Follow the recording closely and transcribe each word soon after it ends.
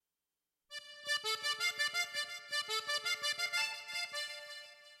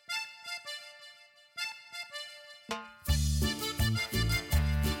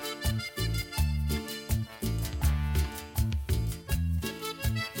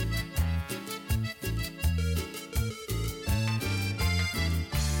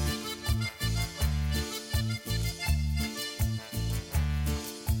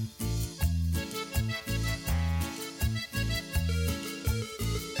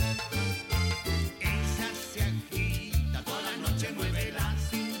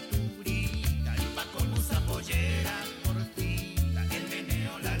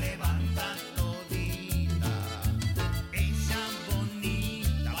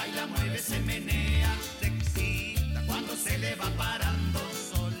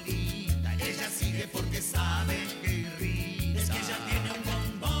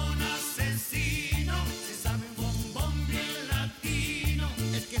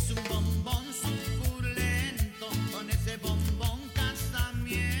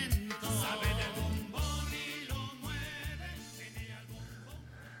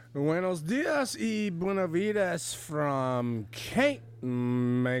Buenos dias y buenas vidas from Can't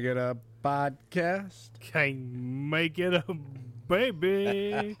Make It Up podcast. Can't make it up,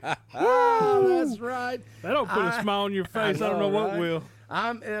 baby. That's right. That don't put a smile on your face. I don't know what right? will.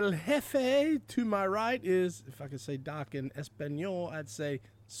 I'm El Jefe. To my right is, if I could say Doc in Espanol, I'd say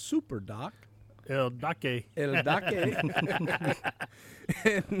Super Doc. El Dake. El Daque.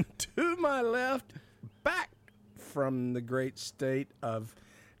 And to my left, back from the great state of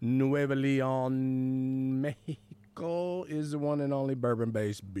Nuevo Leon, Mexico, is the one and only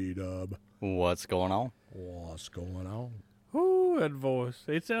bourbon-based B-Dub. What's going on? What's going on? Ooh, that voice.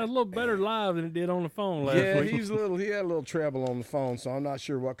 It sounds a little better live than it did on the phone last Yeah, week. he had a little treble on the phone, so I'm not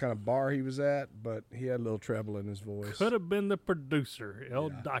sure what kind of bar he was at, but he had a little treble in his voice. Could have been the producer, El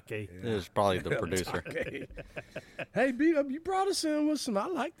Dake. It was probably the producer. Okay. Hey, B-Dub, you brought us in with some. I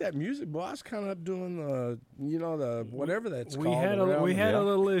like that music, boy. I was kind of doing the, the whatever that's We called. had a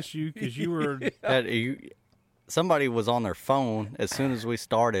little issue because you were. Somebody was on their phone as soon as we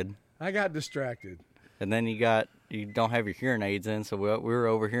started, I got distracted. and then you don't have your hearing aids in, so we were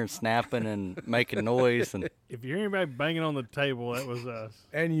over here snapping and making noise, and If you hear anybody banging on the table, that was us.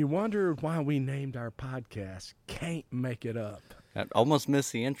 And you wonder why we named our podcast Can't Make It Up. I almost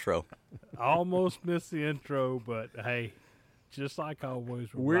missed the intro. Almost missed the intro, but hey, just like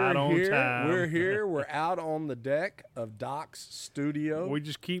always, we're We're right on here. time. We're here. We're out on the deck of Doc's studio. We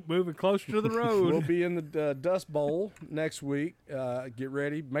just keep moving closer to the road. We'll be in the Dust Bowl next week. Get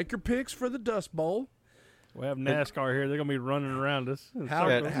ready. Make your picks for the Dust Bowl. We have NASCAR here. They're going to be running around us. How-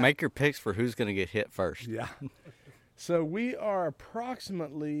 Make your picks for who's going to get hit first. Yeah. So we are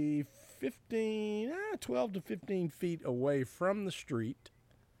approximately 12 to 15 feet away from the street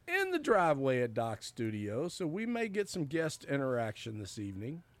in the driveway at Doc's studio. So we may get some guest interaction this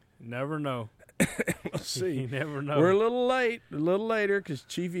evening. Never know. We'll see. You never know. We're a little later because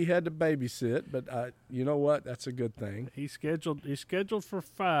Chiefy had to babysit, but you know what? That's a good thing. He's scheduled for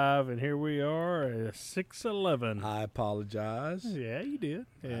 5, and here we are at 6:11. I apologize. Yeah, you did.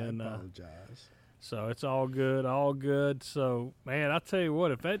 And I apologize. so it's all good, all good. So man, I tell you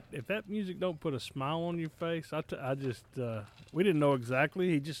what, if that music don't put a smile on your face, we didn't know exactly.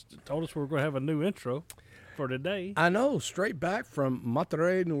 He just told us we're going to have a new intro for today. I know, straight back from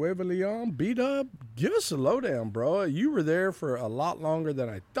Monterrey, Nuevo Leon. B-Dub, give us a lowdown, bro. You were there for a lot longer than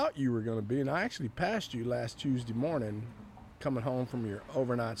I thought you were going to be, and I actually passed you last Tuesday morning coming home from your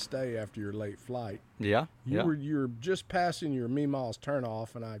overnight stay after your late flight. Yeah, You were just passing your Meemaw's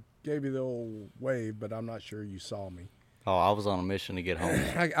turnoff, and I gave you the old wave, but I'm not sure you saw me. Oh, I was on a mission to get home.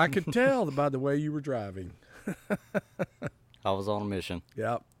 I could tell by the way you were driving. I was on a mission.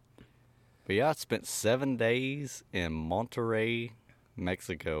 Yep. But yeah, I spent 7 days in Monterrey,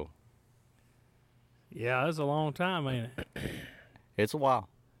 Mexico. Yeah, that's a long time, ain't it? It's a while.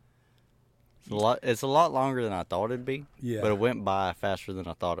 It's a lot longer than I thought it'd be. Yeah. But it went by faster than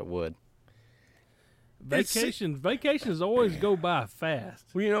I thought it would. Vacations always go by fast.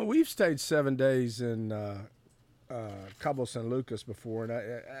 Well, we've stayed 7 days in Cabo San Lucas before, and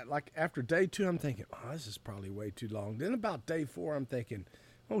I like after day 2, I'm thinking, oh, this is probably way too long. Then about day 4, I'm thinking,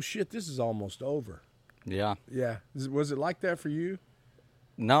 oh shit, this is almost over. Yeah. Yeah, was it like that for you?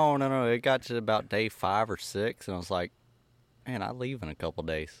 No. It got to about day 5 or 6, and I was like, man, I leave in a couple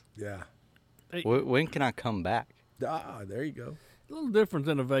days. Yeah. Hey, When can I come back? There you go. a little different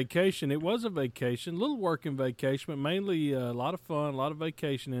than a vacation. It was a vacation, a little working vacation, but mainly a lot of fun, a lot of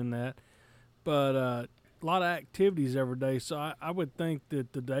vacation in that. But a lot of activities every day. So I would think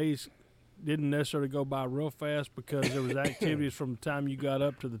that the days didn't necessarily go by real fast because there was activities from the time you got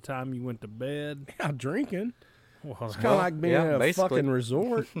up to the time you went to bed. Yeah, drinking. Well, It's kind of like being at a basically. fucking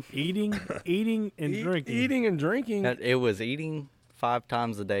resort. eating, and drinking. Eating and drinking. It was eating 5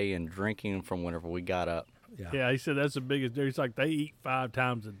 times a day and drinking from whenever we got up. Yeah, he said that's the biggest difference. Like they eat 5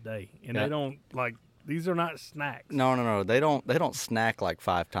 times a day, and Yeah. they don't these are not snacks. No. They don't snack like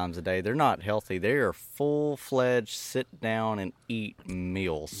 5 times a day. They're not healthy. They are full-fledged sit down and eat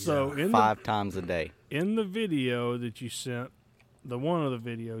meals. So in 5 times a day. In the video that you sent, one of the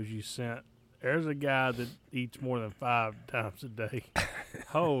videos you sent, there's a guy that eats more than 5 times a day.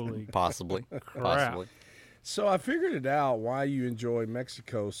 Holy Possibly. Possibly. So I figured it out why you enjoy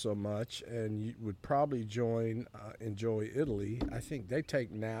Mexico so much, and you would probably enjoy Italy. I think they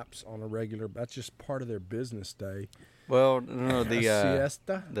take naps on a regular. That's just part of their business day. Well, no,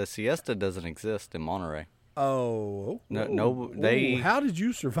 Siesta. the siesta doesn't exist in Monterey. Oh, No, they. How did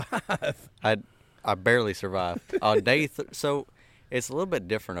you survive? I barely survived. So it's a little bit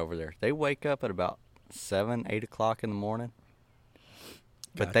different over there. They wake up at about 7, 8 o'clock in the morning,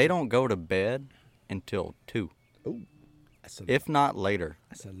 but they don't go to bed until 2. Ooh. if not later.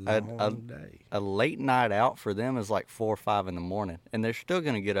 That's a A- long day. A late night out for them is like 4 or 5 in the morning, and they're still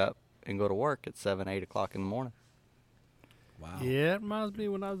going to get up and go to work at 7, 8 o'clock in the morning. Wow. Yeah, it reminds me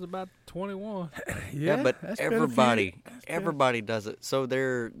when I was about 21. Yeah, but that's been a few- everybody does it. So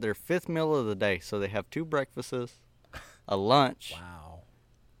their fifth meal of the day. So they have 2 breakfasts, a lunch, Wow.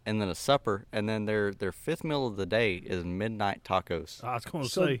 and then a supper, and then their fifth meal of the day is midnight tacos. I was going to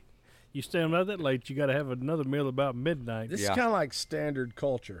So- say, you stay up that late, you got to have another meal about midnight. This Yeah. is kind of like standard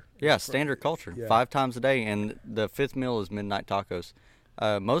culture. Yeah, standard culture. Yeah. 5 times a day, and the fifth meal is midnight tacos.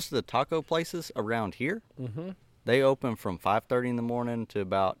 Most of the taco places around here, they open from 5:30 in the morning to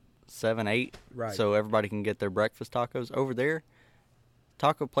about 7, 8. Right. So everybody can get their breakfast tacos. Over there,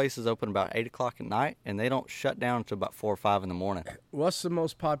 taco places open about 8 o'clock at night, and they don't shut down until about 4 or 5 in the morning. What's the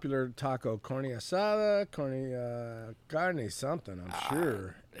most popular taco? Carne asada, carne something, I'm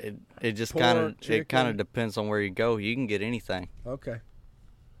sure. It just Pork, kind of chicken. depends on where you go. You can get anything. Okay.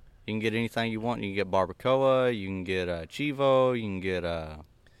 You can get anything you want. You can get barbacoa. You can get chivo. You can get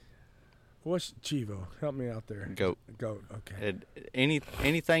What's Chivo? Help me out there. goat. Goat. Okay.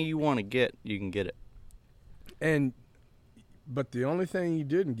 Anything you want to get, you can get it. But the only thing you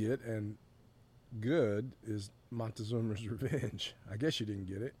didn't get, and good, is Montezuma's Revenge. I guess you didn't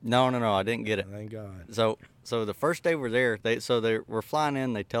get it. No, I didn't get it. Thank God. So the first day we're there, we're flying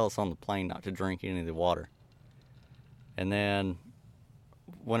in. They tell us on the plane not to drink any of the water. And then,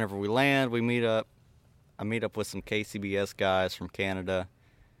 whenever we land, we meet up. I meet up with some KCBS guys from Canada,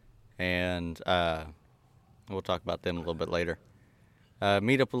 and we'll talk about them a little bit later.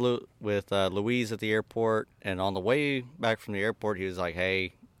 Meet up with Louise at the airport, and on the way back from the airport, he was like,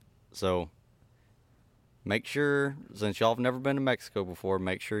 "Hey, so make sure, since y'all have never been to Mexico before,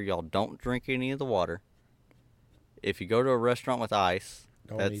 make sure y'all don't drink any of the water. If you go to a restaurant with ice,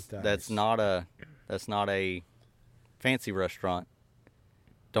 Don't eat the that's ice. not a fancy restaurant.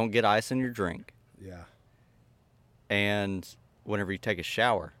 Don't get ice in your drink. Yeah. And whenever you take a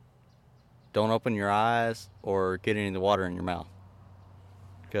shower, don't open your eyes or get any of the water in your mouth,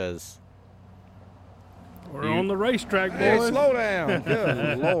 because We're on the racetrack, Hey, boys. slow down.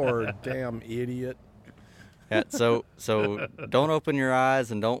 Good Lord, damn idiot. yeah, so don't open your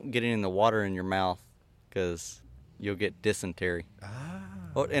eyes and don't get any of the water in your mouth, because you'll get dysentery."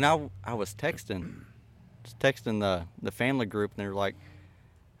 Oh, and I was texting the family group, and they were like,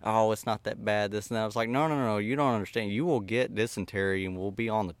 "Oh, it's not that bad, this and that." I was like, no, you don't understand. You will get dysentery and will be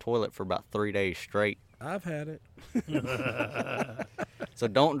on the toilet for about 3 days straight. I've had it. So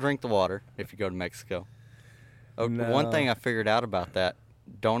don't drink the water if you go to Mexico. Oh, No. One thing I figured out about that,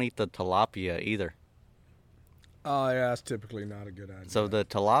 don't eat the tilapia either. Oh, yeah, that's typically not a good idea. So the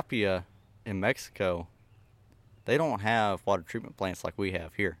tilapia in Mexico, they don't have water treatment plants like we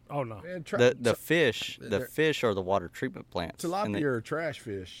have here. Oh, no. And The fish are the water treatment plants. And tilapia they- are trash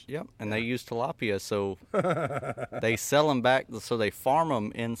fish. Yep, and they use tilapia, so they sell them back. So they farm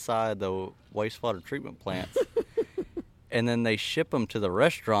them inside the wastewater treatment plants, and then they ship them to the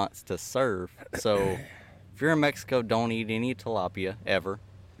restaurants to serve. So if you're in Mexico, don't eat any tilapia ever.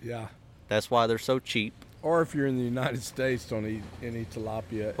 Yeah. That's why they're so cheap. Or if you're in the United States, don't eat any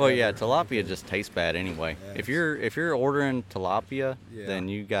tilapia. Well, yeah, ever. tilapia just tastes bad anyway. Yes. If you're ordering tilapia, Yeah. then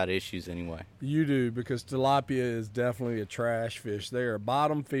you got issues anyway. You do, because tilapia is definitely a trash fish. They're a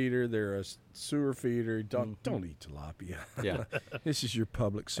bottom feeder. They're a sewer feeder. Don't eat tilapia. Yeah. This is your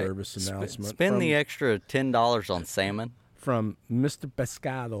public service announcement. Spend from, the extra $10 on salmon. from Mr.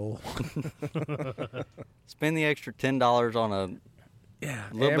 Pescado. Spend the extra $10 on a Yeah,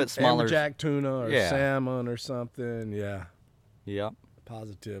 little bit smaller- amberjack tuna or Yeah. salmon or something. Yeah, Yep.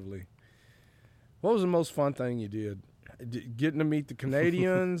 positively. What was the most fun thing you did? Getting to meet the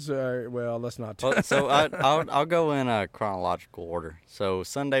Canadians? Well, let's not. Well, so I'll go in a chronological order. So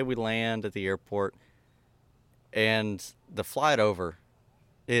Sunday we land at the airport, and the flight over,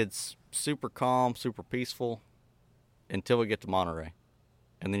 it's super calm, super peaceful, until we get to Monterey,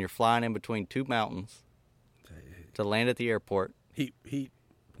 and then you're flying in between two mountains to land at the airport. Heat.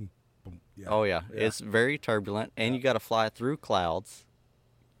 Boom. Yeah. Oh yeah, it's very turbulent, and you got to fly through clouds.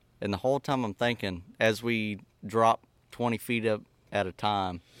 And the whole time I'm thinking, as we drop 20 feet up at a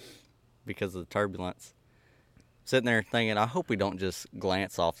time because of the turbulence, sitting there thinking, I hope we don't just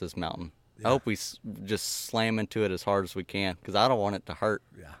glance off this mountain. I hope we just slam into it as hard as we can, because I don't want it to hurt.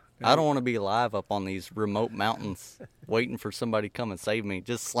 Yeah. I don't want to be alive up on these remote mountains waiting for somebody to come and save me.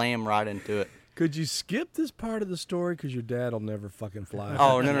 Just slam right into it. Could you skip this part of the story, because your dad will never fucking fly?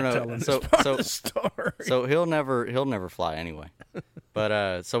 Oh, no. Telling this So- part so- of the story. So he'll never fly anyway.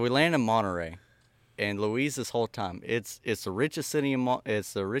 But so we land in Monterey, and Louise this whole time, it's the richest city in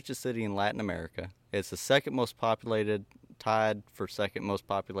Latin America. It's the second most populated tied for second most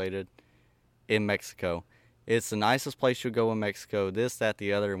populated in Mexico. It's the nicest place you'll go in Mexico, this, that,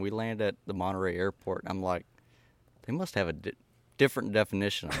 the other, and we land at the Monterrey airport. I'm like, they must have a different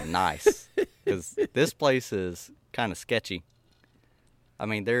definition of nice, because this place is kind of sketchy. I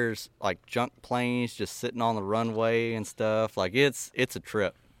mean, there's like junk planes just sitting on the runway and stuff. Like, it's a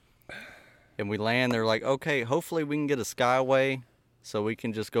trip. And we land, they're like, okay, hopefully we can get a Skyway so we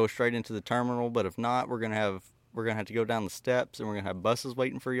can just go straight into the terminal, but if not, we're gonna have to go down the steps, and we're gonna have buses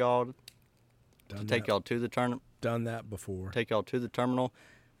waiting for y'all to take y'all to the terminal. Done that before. Take y'all to the terminal,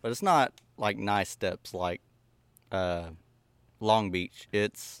 but it's not like nice steps like Long Beach.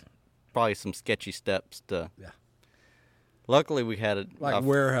 It's probably some sketchy steps to. Yeah. Luckily, we had it like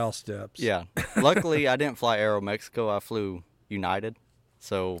warehouse steps. Yeah. Luckily, I didn't fly Aeromexico. I flew United,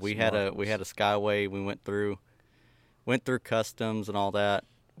 so we had a Skyway. We went through customs and all that,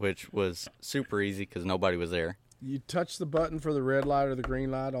 which was super easy because nobody was there. You touched the button for the red light or the green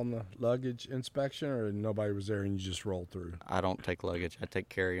light on the luggage inspection, or nobody was there and you just rolled through? I don't take luggage. I take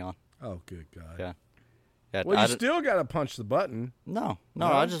carry-on. Oh, good God. Yeah. Well, you still got to punch the button. No.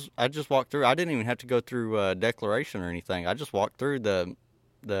 I just walked through. I didn't even have to go through declaration or anything. I just walked through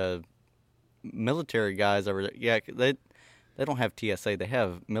the military guys over there. Yeah, they don't have TSA. They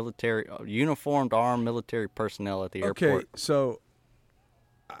have military uniformed armed military personnel at the airport. Okay, so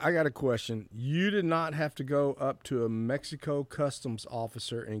I got a question. You did not have to go up to a Mexico customs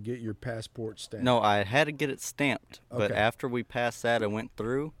officer and get your passport stamped. No, I had to get it stamped. Okay. But after we passed that and went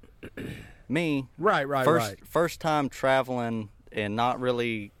through, Right. First time traveling and not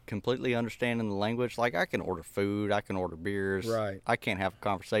really completely understanding the language. Like, I can order food, I can order beers. Right. I can't have a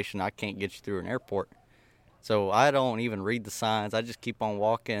conversation. I can't get you through an airport. So I don't even read the signs. I just keep on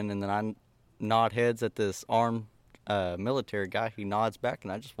walking, and then I nod heads at this armed military guy. He nods back,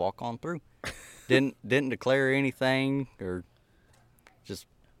 and I just walk on through. Didn't declare anything, or just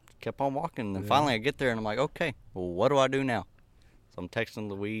kept on walking. And then finally I get there, and I'm like, okay, well, what do I do now? So I'm texting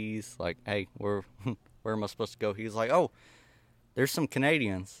Louise, like, hey, where am I supposed to go? He's like, oh, there's some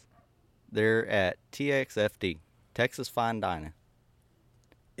Canadians. They're at TXFD, Texas Fine Dining.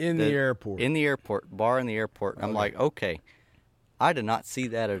 In the airport. In the airport, bar in the airport. I'm like, okay, I did not see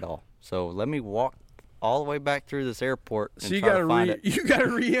that at all. So let me walk all the way back through this airport and try to find it. You got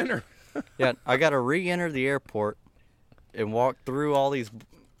to re-enter. Yeah, I got to re-enter the airport and walk through all these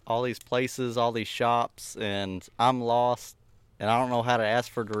places, all these shops, and I'm lost. And I don't know how to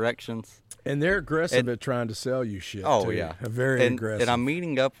ask for directions. And they're aggressive at trying to sell you shit. Oh, too. yeah. Very aggressive. And I'm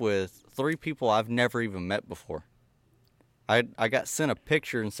meeting up with 3 people I've never even met before. I got sent a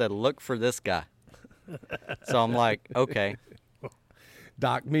picture and said, look for this guy. So I'm like, okay.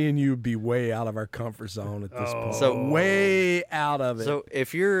 Doc, me and you would be way out of our comfort zone at this point. So way out of it. So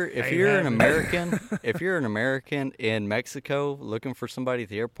if you're an American in Mexico looking for somebody at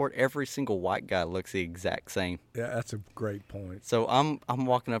the airport, every single white guy looks the exact same. Yeah, that's a great point. So I'm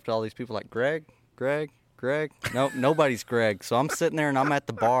walking up to all these people like, Greg. Nope, nobody's Greg. So I'm sitting there and I'm at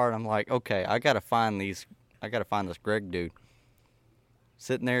the bar and I'm like, okay, I gotta find this Greg dude.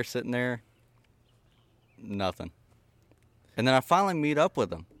 Sitting there, nothing. And then I finally meet up with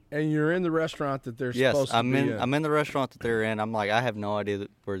them. And you're in the restaurant that they're supposed to be in. Yes, I'm in the restaurant that they're in. I'm like, I have no idea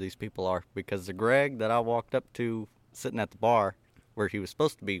where these people are, because the Greg that I walked up to sitting at the bar where he was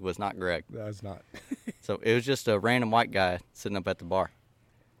supposed to be was not Greg. That's not. So it was just a random white guy sitting up at the bar.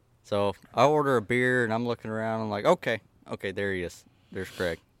 So I order a beer, and I'm looking around. I'm like, okay, there he is. There's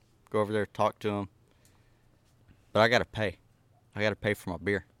Greg. Go over there, talk to him. But I got to pay. I got to pay for my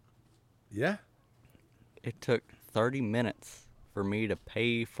beer. Yeah. It took 30 minutes for me to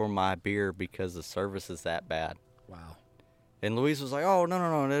pay for my beer because the service is that bad. Wow. And Louise was like, oh,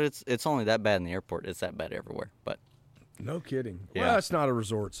 no, it's only that bad in the airport. It's that bad everywhere. But no kidding. Yeah. Well, it's not a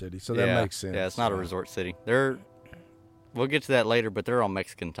resort city, so that makes sense. Yeah, it's not a resort city. We'll get to that later, but they're on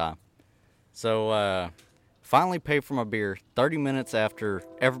Mexican time. So finally paid for my beer 30 minutes after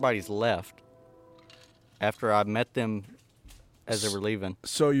everybody's left, after I met them as they were leaving.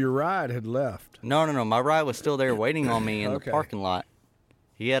 So your ride had left? No. My ride was still there waiting on me in the parking lot.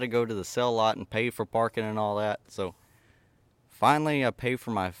 He had to go to the sell lot and pay for parking and all that. So finally I paid for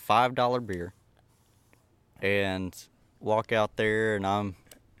my $5 beer and walk out there, and I'm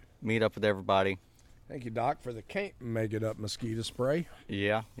meet up with everybody. Thank you, Doc, for the Can't Make It Up mosquito spray.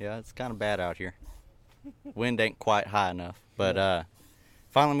 Yeah, it's kind of bad out here. Wind ain't quite high enough. But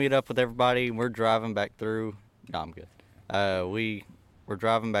finally meet up with everybody. We're driving back through. No, I'm good. We're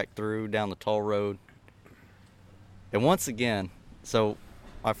driving back through down the toll road. And once again, so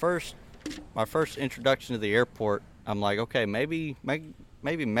my first introduction to the airport, I'm like, okay, maybe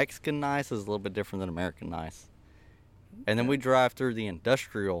Mexican nice is a little bit different than American nice. And then we drive through the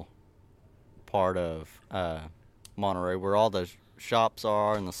industrial part of Monterey, where all the shops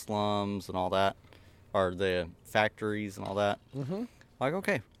are and the slums and all that, or the factories and all that. Mm-hmm. Like,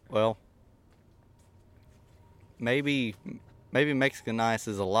 okay, well, maybe Mexican ice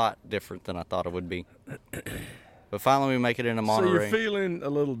is a lot different than I thought it would be. But finally, we make it into Monterey. So you're feeling a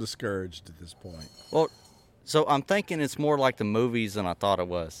little discouraged at this point. Well, so I'm thinking it's more like the movies than I thought it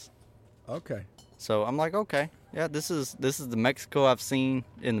was. Okay. So I'm like, okay, yeah, this is the Mexico I've seen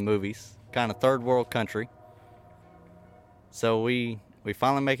in the movies, kind of third world country. So we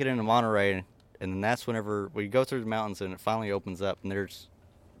finally make it into Monterey, and then that's whenever we go through the mountains and it finally opens up, and there's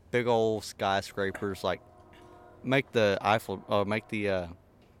big old skyscrapers, like make the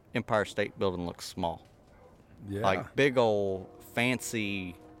Empire State Building look small. Yeah. Like big old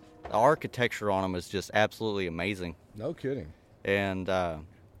fancy. The architecture on them is just absolutely amazing. No kidding. And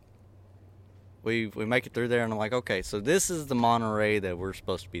we make it through there, and I'm like, okay, so this is the Monterey that we're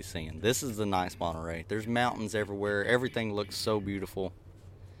supposed to be seeing. This is the nice Monterey. There's mountains everywhere. Everything looks so beautiful.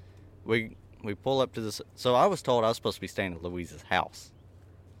 We pull up to this. So I was told I was supposed to be staying at Louise's house.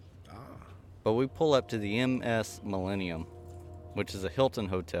 But we pull up to the MS Millennium, which is a Hilton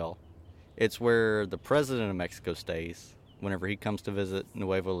hotel. It's where the president of Mexico stays whenever he comes to visit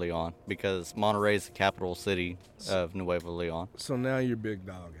Nuevo Leon, because Monterey is the capital city of Nuevo Leon. So now you're big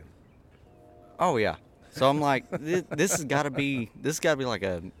dogging. Oh yeah. So I'm like, this has got to be like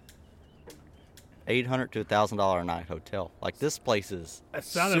a $800 to $1,000 a night hotel. Like, this place is It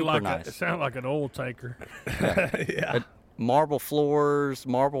sounded super like nice. it sounded like an oil tanker. Yeah. Marble floors,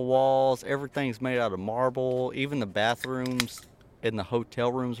 marble walls, everything's made out of marble. Even the bathrooms in the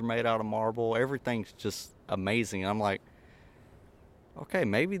hotel rooms are made out of marble. Everything's just amazing. And I'm like, okay,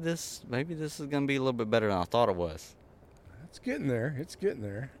 maybe this is gonna be a little bit better than I thought it was. It's getting there. It's getting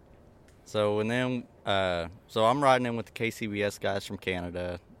there. So and then so I'm riding in with the KCBS guys from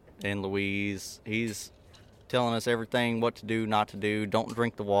Canada, and Louise, he's telling us everything, what to do, not to do, don't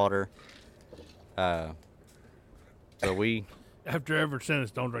drink the water. So we After every sentence,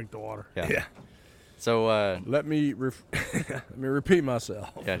 don't drink the water. yeah. So Let me let me repeat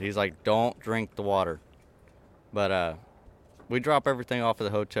myself. yeah, he's like, don't drink the water. But we drop everything off at the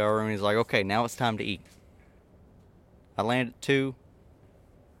hotel room. He's like, okay, now it's time to eat. I land at 2.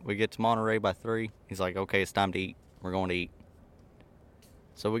 We get to Monterey by 3. He's like, okay, it's time to eat. We're going to eat.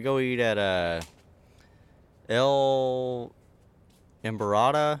 So we go eat at El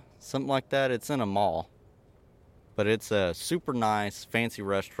Embarada, something like that. It's in a mall. But it's a super nice, fancy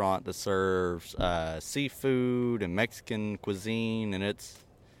restaurant that serves seafood and Mexican cuisine, and it's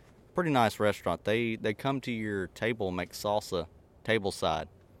a pretty nice restaurant. They come to your table and make salsa tableside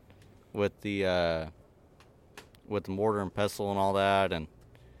with the mortar and pestle and all that, and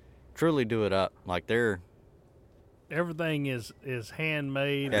truly do it up. Like, they're Everything is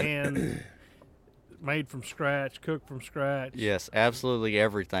handmade, made from scratch, cooked from scratch. yes, absolutely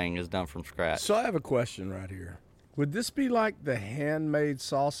everything is done from scratch. So I have a question right here. Would this be like the handmade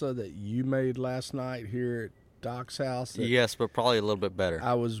salsa that you made last night here at Doc's house? that Yes, but probably a little bit better.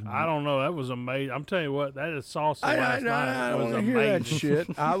 I was. I don't know. That was amazing. I'm telling you what, that is salsa I last night. I It don't was want to hear that amazing.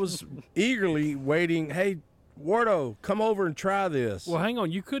 shit. I was eagerly waiting. Hey, Wardo, come over and try this. Well, hang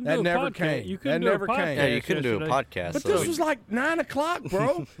on. You couldn't That do a never podcast. came. You couldn't That do never a came. podcast. Yeah, you couldn't do a yesterday. podcast. But so this was like 9 o'clock,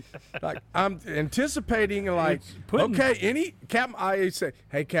 bro. Like, I'm anticipating, like, It's pudding. okay, I say,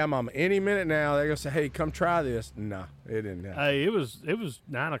 hey, Cat Mama, any minute now, they're going to say, hey, come try this. No, it didn't happen. Hey, it was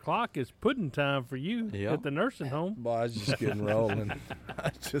 9 o'clock. It's pudding time for you Yeah. at the nursing home. Boy, I was just getting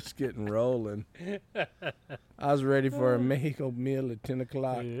rolling. I was ready for a Mexico meal at 10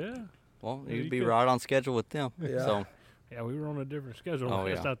 o'clock. Yeah. Well, Yeah, you'd you be could- right on schedule with them. Yeah. So Yeah, we were on a different schedule. Oh,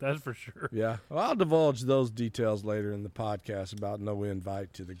 last yeah. night, that's for sure. Yeah. Well, I'll divulge those details later in the podcast about no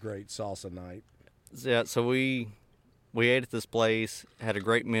invite to the great salsa night. yeah, so we ate at this place, had a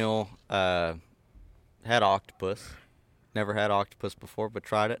great meal, had octopus. Never had octopus before, but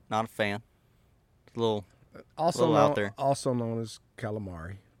tried it. Not a fan. A little, Also Little out there. Also known as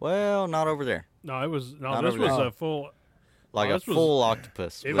calamari. well, not over there. No, it was Not this over was there. a full. Like Oh, a this was- full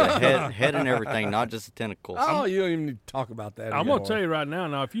octopus it with a was- head and everything, not just the tentacles. Oh, you don't even need to talk about that I'm anymore. gonna tell you right now.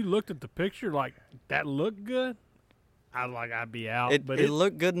 Now, if you looked at the picture, like that looked good, I'd be out. It, but it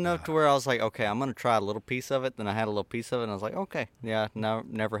looked good enough to where I was like, okay, I'm gonna try a little piece of it. Then I had a little piece of it, and I was like, okay, yeah, no,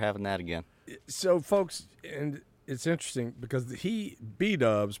 never having that again. So, folks, and it's interesting because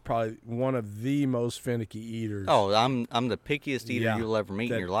B-Dub's probably one of the most finicky eaters Oh, I'm the pickiest eater Yeah, you'll ever meet in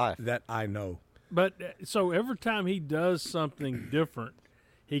that- your life. that I know. But so every time he does something different,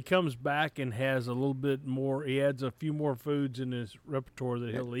 he comes back and has a little bit more. He adds a few more foods in his repertoire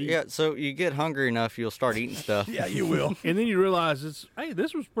that he'll eat. Yeah, so you get hungry enough, you'll start eating stuff. Yeah, you will. And then you realize hey,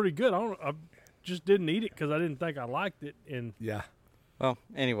 this was pretty good. I just didn't eat it because I didn't think I liked it. And Yeah. Well,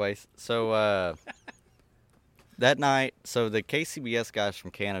 anyways, so that night, so the KCBS guys from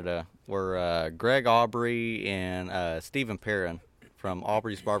Canada were Greg Aubrey and Stephen Perrin from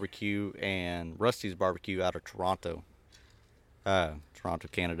Aubrey's Barbecue and Rusty's Barbecue out of Toronto,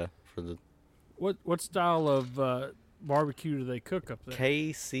 Canada. For the what style of barbecue do they cook up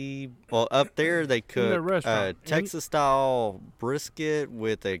there? well, up there they their cook restaurant. Texas style brisket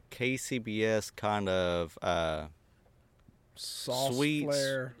with a KCBS kind of Sauce sweet,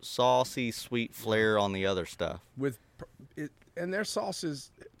 flair saucy, sweet flair on the other stuff. with it, and their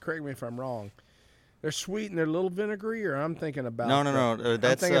sauces. Correct me if I'm wrong. They're sweet and they're a little vinegary, or I'm thinking about No. I'm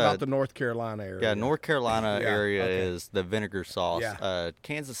That's thinking about the North Carolina area. yeah. North Carolina Yeah, area okay. is the vinegar sauce. Yeah.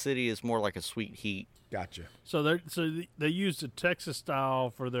 Kansas City is more like a sweet heat. Gotcha. So they use the Texas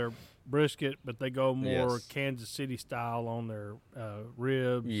style for their brisket, but they go more Yes. Kansas City style on their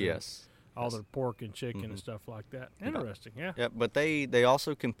ribs. and Yes. all their pork and chicken and stuff like that. Interesting, yeah. Yeah, but they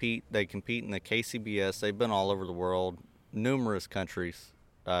also compete. They compete in the KCBS. They've been all over the world, numerous countries,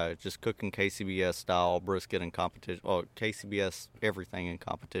 just cooking KCBS style brisket in competition. Well, KCBS everything in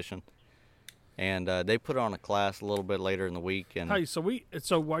competition, and they put on a class a little bit later in the week. And Hey, so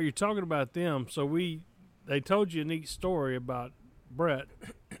while you're talking about them, they told you a neat story about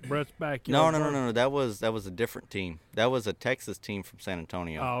Brett's backyard. no. That was a different team. That was a Texas team from San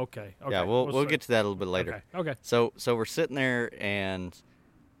Antonio. Oh, okay. Yeah, we'll get to that a little bit later. Okay. So we're sitting there, and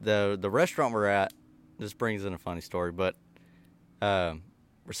the restaurant we're at. This brings in a funny story, but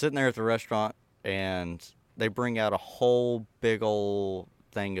we're sitting there at the restaurant, and they bring out a whole big old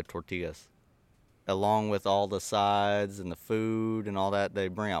thing of tortillas, along with all the sides and the food and all that. They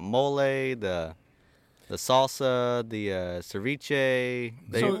bring out mole, the salsa, the ceviche.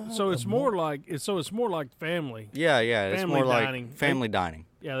 So it's more like family. Yeah, it's family more like dining. family dining.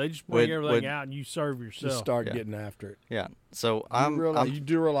 Yeah, they just bring everything Would- out and you serve yourself. Just start Yeah. getting after it. Yeah. So You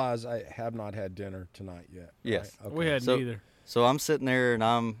do realize I have not had dinner tonight yet. right? Yes. Okay. We hadn't So- either. So I'm sitting there and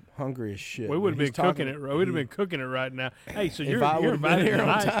I'm hungry as shit. We would have He's been cooking talking- it. We'd have been cooking it right now. Hey, so If you're I would have been invited here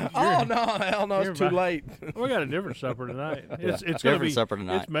on tonight. time. Oh no, hell no, you're it's too late. We got a different supper tonight. It's gonna Different be supper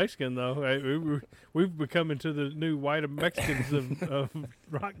tonight. It's Mexican though. Hey, we've become into the new white Mexicans of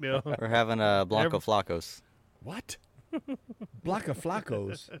Rockdale. we're having Blanco Flacos. What? Blanca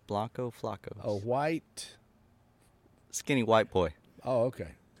Flacos. Blanco Flacos. A white. Skinny white boy. Oh, okay.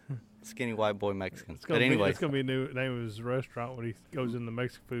 Skinny white boy Mexicans. It's gonna But anyway, it's gonna be a new name of his restaurant when he goes in the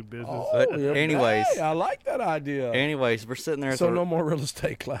Mexican food business. But yeah, anyways- hey, I like that idea. anyways, we're sitting there. At So the, no more real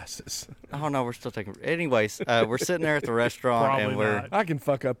estate classes. Oh no, we're still taking. Anyways, we're sitting there at the restaurant Probably and we're. not. I can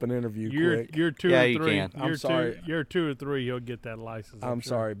fuck up an interview quick. You're two Yeah, or you three. can. I'm sorry. You're 2 or 3. You'll get that license. I'm sure.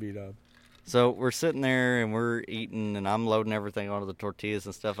 sorry, B-Dub. So we're sitting there and we're eating, and I'm loading everything onto the tortillas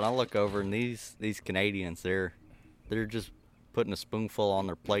and stuff. And I look over, and these Canadians, they're just putting a spoonful on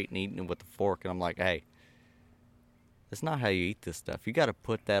their plate and eating it with a fork. And I'm like, hey, that's not how you eat this stuff. You got to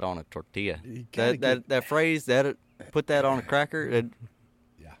put that on a tortilla. You gotta That phrase, put that on a cracker.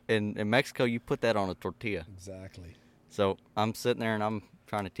 Yeah. In Mexico, you put that on a tortilla. Exactly. So I'm sitting there and I'm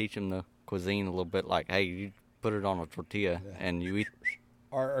trying to teach them the cuisine a little bit. Like, hey, you put it on a tortilla and you eat.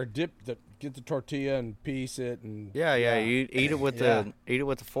 Or get the tortilla and piece it and Yeah. You eat it with the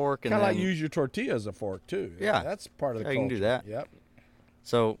fork and kind of then. like use your tortilla as a fork too. Yeah. that's part of the Yeah, you culture. can do that. Yep.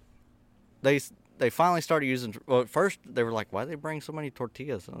 So they finally started using. Well, at first they were like, why they bring so many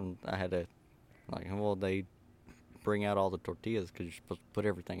tortillas? And I had to like, well, they bring out all the tortillas because you're supposed to put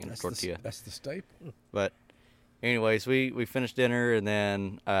everything in a tortilla. That's the staple. But anyways, we finished dinner and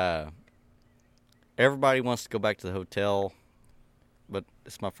then everybody wants to go back to the hotel. But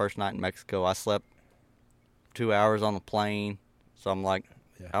it's my first night in Mexico. I slept 2 hours on the plane, so I'm like,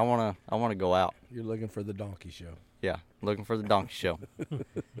 Yeah. I wanna go out. You're looking for the donkey show. Yeah, looking for the donkey show.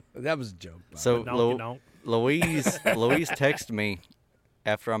 That was a joke. by the So way. Donkey donk. Louise texted me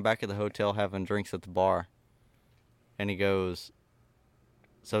after I'm back at the hotel having drinks at the bar, and he goes,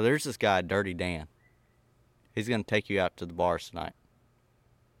 so there's this guy, Dirty Dan. He's gonna take you out to the bars tonight.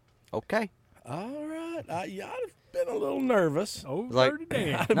 Okay. All right. I'd have been a little nervous. Oh, Like, Dirty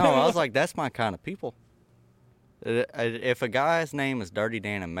Dan. no, I was like, that's my kind of people. If a guy's name is Dirty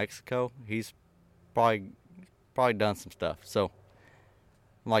Dan in Mexico, he's probably done some stuff. So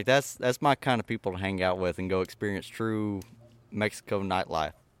I'm like, that's my kind of people to hang out with and go experience true Mexico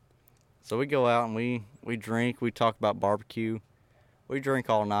nightlife. So we go out and we drink, we talk about barbecue, we drink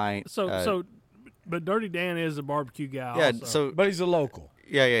all night. But Dirty Dan is a barbecue guy. yeah, also. so But he's a local.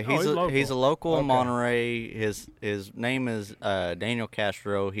 Yeah. He's He's a local in Okay. Monterey. His name is Daniel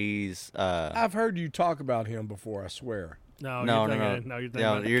Castro. He's I've heard you talk about him before, I swear. No, no. you're thinking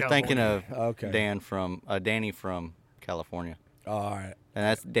Yeah, about you're thinking California. of Okay. Danny from California, All right. and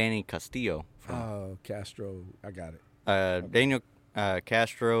that's Danny Castillo. Oh, Castro. I got it. Daniel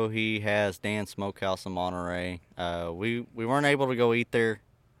Castro. He has Dan Smokehouse in Monterey. We weren't able to go eat there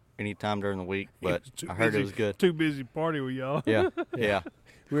anytime during the week, He but was too I heard busy- it was good. Too busy party with y'all. Yeah, yeah.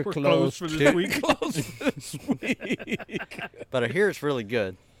 We're We're closed closed for this week. Closed for this week. But I hear it's really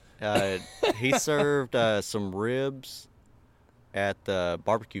good. He served some ribs at the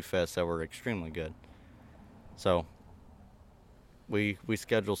barbecue fest that were extremely good. So we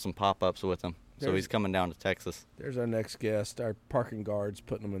scheduled some pop-ups with him. So There's- he's coming down to Texas. There's our next guest. Our parking guards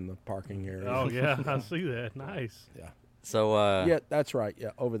putting them in the parking area. Oh yeah, I see that. Nice. So Yeah, that's right. Yeah,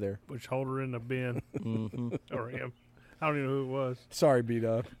 over there. Which holder in the bin mhm. or him? I don't even know who it was. Sorry,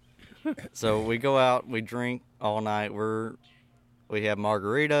 B-Dub. So we go out, we drink all night. We have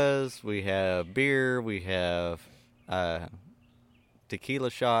margaritas, we have beer, we have tequila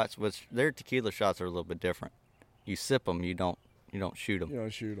shots. Which their tequila shots are a little bit different. You sip them, you don't shoot them. You don't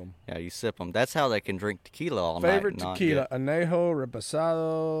shoot them. Yeah, you sip them. That's how they can drink tequila all night. Favorite and not tequila? get Anejo,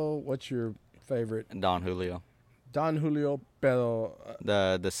 Reposado. What's your favorite? Don Julio, Don Julio, pero.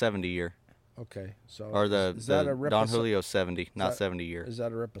 the 70 year, Okay, so or the is that a Don Reposa- Julio 70, not that- 70 year. Is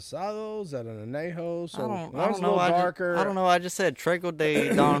that a Reposado? Is that an Anejo? So I one's don't a know. little I darker. don't know. I just said Trego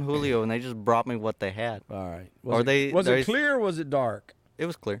de Don Julio, and they just brought me what they had. All right. Or Was they- it clear or was it dark? It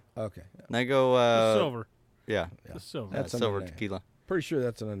was clear. Okay. And they go, The silver. yeah, Yeah. The silver. That's an silver Anejo. tequila. Pretty sure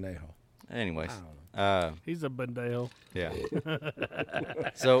that's an Anejo. Anyways, I don't know. He's a bandejo. yeah.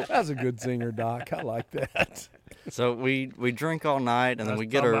 So That's a good zinger, Doc. I like that. we drink all night, and then we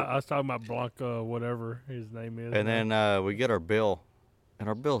get I our, was talking about Blanca, whatever his name is. and then we get our bill, and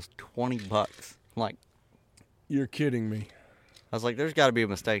our bill's $20. I'm like, You're kidding me. I was like, there's got to be a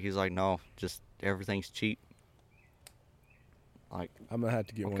mistake. He's like, no, just everything's cheap. Like, I'm gonna have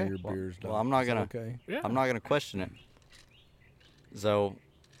to get one Okay, of your well- beers. well, Doc. I'm not Is that gonna- Okay. yeah. I'm not gonna question it. So,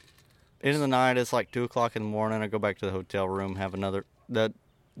 end of the night, it's like 2:00 in the morning. I go back to the hotel room, have another. The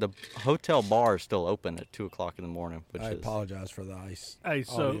hotel bar is still open at 2:00 in the morning, which I is apologize for the ice. Hey,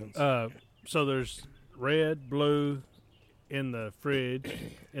 audience. so there's red, blue in the fridge,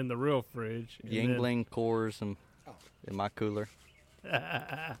 in the real fridge. and then- Yingling Coors and in my cooler.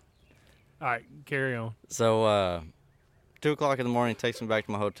 All right, carry on. So 2:00 in the morning takes me back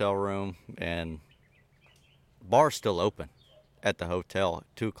to my hotel room, and bar's still open at the hotel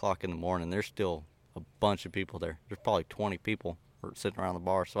at 2:00 in the morning. There's still a bunch of people there. There's probably 20 people sitting around the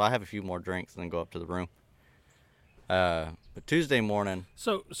bar. So I have a few more drinks and then go up to the room. But Tuesday morning,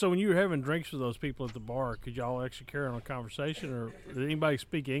 So when you were having drinks with those people at the bar, could y'all actually carry on a conversation, or did anybody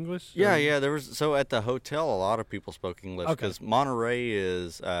speak English? yeah, there was. So at the hotel, a lot of people spoke English Okay. because Monterey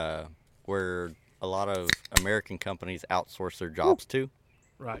is where a lot of American companies outsource their jobs to.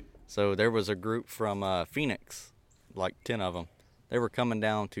 Right. So there was a group from Phoenix, like 10 of them. They were coming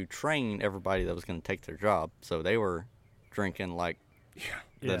down to train everybody that was going to take their job. So they were drinking like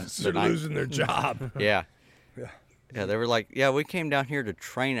Yeah. They're night- losing their job. Yeah. Yeah. Yeah, they were like, yeah, we came down here to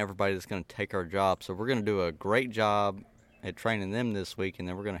train everybody that's going to take our job. So we're going to do a great job at training them this week, and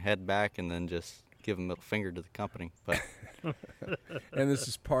then we're going to head back and then just give a middle finger to the company. But And this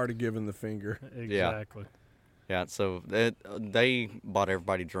is part of giving the finger. Exactly. yeah, so they bought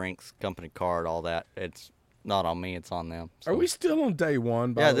everybody drinks, company card, all that. It's not on me, it's on them. So. Are we still on day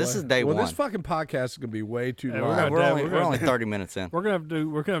one? By Yeah, the this way? is day well, one. this fucking podcast is gonna be way too Yeah, long. gonna We're do- only, we're we're gonna only do- 30 minutes in. We're gonna have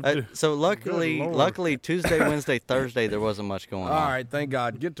to do. So luckily, Good Lord. luckily Tuesday, Wednesday, Thursday there wasn't much going All on. right, thank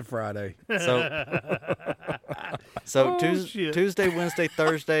God. Get to Friday. So Oh, shit. Tuesday, Wednesday,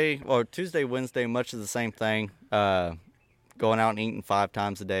 Thursday, or Tuesday, Wednesday, much of the same thing. Going out and eating 5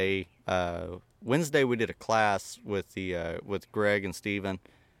 times a day. Wednesday we did a class with with Greg and Steven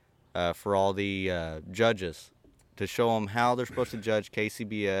for all the judges to show them how they're supposed to judge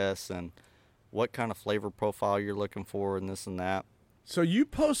KCBS and what kind of flavor profile you're looking for and this and that. So you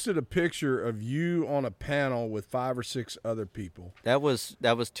posted a picture of you on a panel with 5 or 6 other people. That was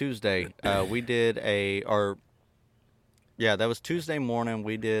Tuesday. We did that was Tuesday morning.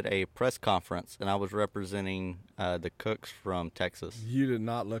 We did a press conference, and I was representing the cooks from Texas. You did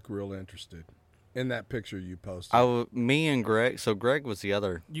not look real interested in that picture you posted. Me and Greg. So Greg was the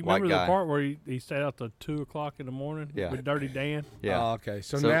other You white remember guy. the part where he stayed out till 2:00 in the morning Yeah. with Dirty Dan? Yeah. Oh, okay.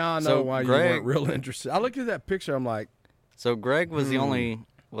 So, So- now I know so why Greg- you weren't real interested. I looked at that picture. I'm like, So Greg was the only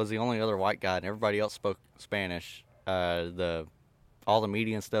other white guy, and everybody else spoke Spanish. All the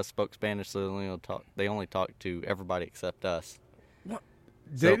media and stuff spoke Spanish, so they only talked to everybody except us.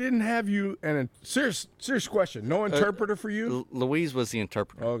 They didn't have you, and serious question, no interpreter for you? Louise was the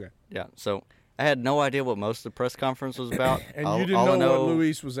interpreter. Okay. Yeah, so I had no idea what most of the press conference was about. And you didn't know what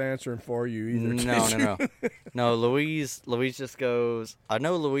Luis was answering for you either. No. No, Louise just goes, I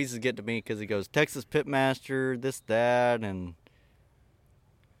know Louise is getting to me because he goes, Texas Pitmaster, this, that, and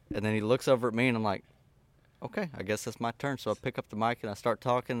then he looks over at me and I'm like, okay, I guess that's my turn. So I pick up the mic and I start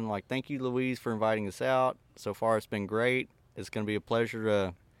talking and like, thank you, Louise, for inviting us out. So far it's been great. It's going to be a pleasure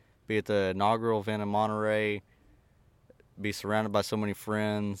to be at the inaugural event in Monterey, be surrounded by so many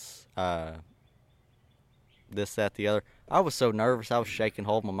friends, this, that, the other. I was so nervous. I was shaking,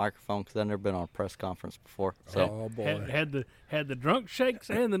 holding my microphone because I've never been on a press conference before. So, oh boy, had the drunk shakes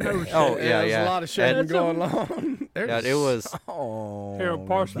and the nervous shakes. Oh yeah, there's a lot of shaking going on. Yeah, it was. Harold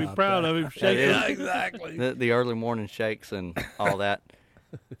Parks be proud of him shaking. Yeah, exactly. The early morning shakes and all that.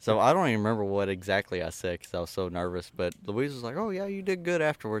 So I don't even remember what exactly I said because I was so nervous. But Louise was like, "Oh yeah, you did good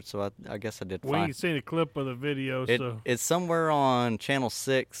afterwards." So I guess I did We fine. ain't seen a clip of the video, so It's somewhere on Channel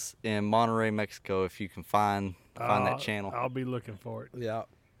 6 in Monterey, Mexico. If you can find that channel. I'll be looking for it. Yeah.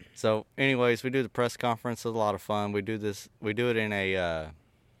 So, anyways, we do the press conference. It's a lot of fun. We do it in a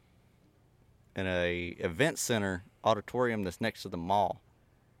event center auditorium that's next to the mall,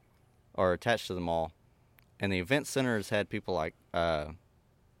 or attached to the mall. And the event center has had people like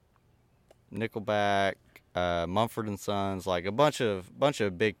Nickelback, Mumford and Sons, like a bunch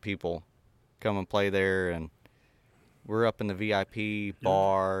of big people come and play there, and we're up in the VIP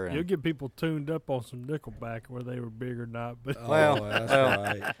bar. You'll get people tuned up on some Nickelback, whether they were big or not. But That's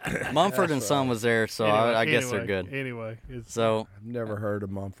right. Mumford and Son was there, so I guess they're good. Anyway, So I've never heard of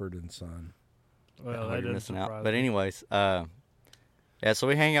Mumford and Son. well, that you're doesn't missing surprise out. But me. anyways, yeah, so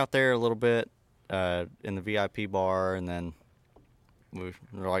we hang out there a little bit in the VIP bar, and then we're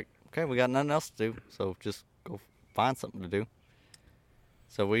like, okay, we got nothing else to do, so just go find something to do.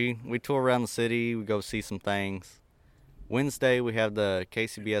 So we tour around the city. We go see some things. Wednesday, we have the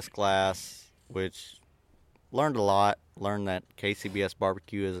KCBS class, which learned a lot. Learned that KCBS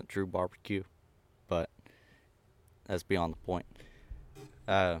barbecue isn't true barbecue, but that's beyond the point.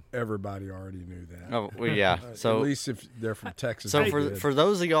 Everybody already knew that. Oh, well, yeah. So at least if they're from Texas. So they did. for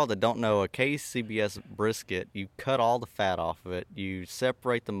those of y'all that don't know, a KCBS brisket, you cut all the fat off of it, you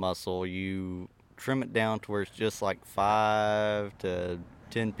separate the muscle, you trim it down to where it's just like 5 to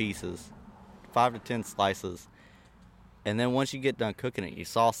 10 pieces, 5 to 10 slices. And then once you get done cooking it, you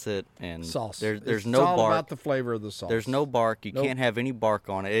sauce it, and sauce. There's it's no all bark. about the flavor of the sauce. There's no bark. You Nope. can't have any bark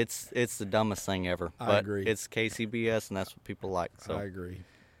on it. It's the dumbest thing ever. I But agree. it's KCBS, and that's what people like. So I agree.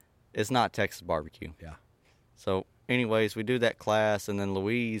 it's not Texas barbecue. Yeah. So, anyways, we do that class, and then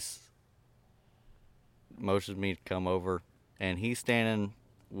Louise motions me to come over, and he's standing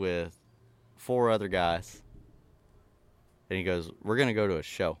with 4 other guys, and he goes, "We're gonna go to a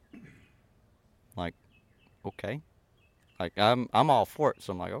show." I'm like, okay. Like I'm all for it,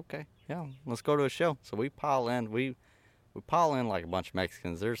 so I'm like, okay, yeah, let's go to a show. So we pile in. We pile in like a bunch of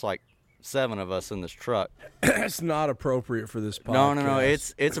Mexicans. There's like 7 of us in this truck. That's not appropriate for this podcast. No.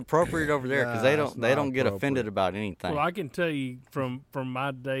 It's appropriate over there because Nah, it's they not don't get appropriate. offended about anything. Well, I can tell you from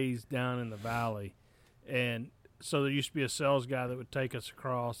my days down in the valley, and so there used to be a sales guy that would take us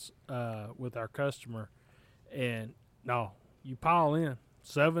across with our customer, and no, you pile in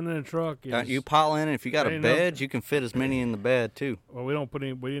 7 in a truck. Is, You pile in, and if you got a Ain't bed, you can fit as many in the bed too. well, we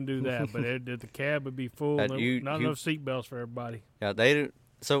didn't do that, but the cab would be full. Not Enough seat belts for everybody. Yeah, they do.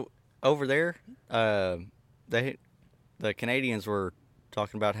 So over there, the Canadians were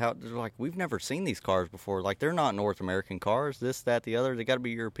talking about how they're like, we've never seen these cars before. Like, they're not North American cars. This, that, the other. They got to be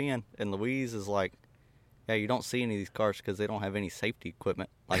European. And Louise is like, yeah, you don't see any of these cars because they don't have any safety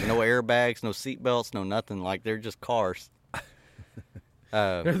equipment. Like, no airbags, no seat belts, no nothing. Like, they're just cars.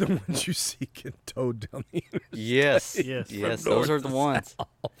 They're the ones you see get towed down the interstate. Yes, Those are the ones.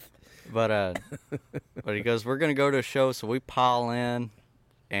 But he goes, we're gonna go to a show, so we pile in,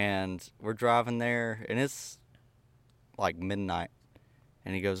 and we're driving there, and it's like midnight,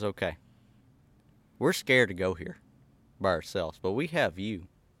 and he goes, okay, we're scared to go here by ourselves, but we have you.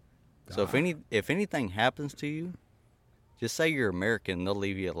 So if anything happens to you, just say you're American, and they'll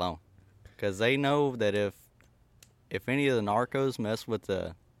leave you alone, because they know that if any of the narcos mess with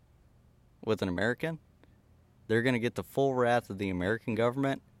an American, they're going to get the full wrath of the American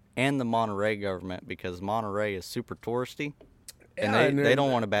government and the Monterey government, because Monterey is super touristy, and they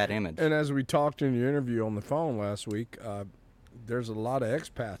don't want a bad image. And as we talked in your interview on the phone last week, there's a lot of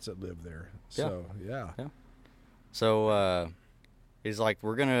expats that live there. So yeah. So he's like,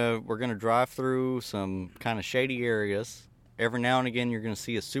 we're gonna drive through some kind of shady areas. Every now and again, you're gonna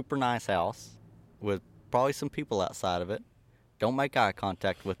see a super nice house with probably some people outside of it, Don't make eye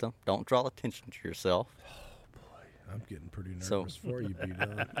contact with them. Don't draw attention to yourself. I'm getting pretty nervous So- for you,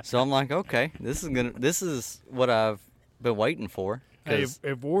 B-Dub. So I'm like, okay, this is what I've been waiting for. Hey, 'Cause,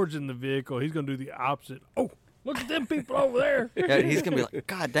 if Ward's in the vehicle, he's going to do the opposite. Oh, look at them people over there. yeah, he's gonna be like,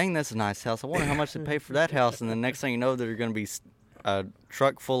 God dang, that's a nice house. I wonder how much they pay for that house. And the next thing you know, there's gonna be a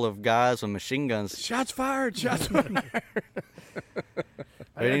truck full of guys with machine guns. Shots fired! Shots fired!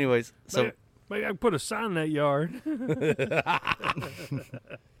 But anyways, so Maybe I can put a sign in that yard.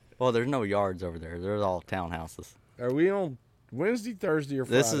 well, there's no yards over there. They're all townhouses. Are we on Wednesday, Thursday, or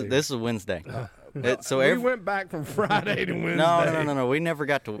Friday? This is Wednesday. So we every went back from Friday to Wednesday. no. We never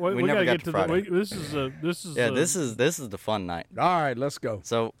got to we never gotta got get to to Friday. this is This is the fun night. All right, let's go.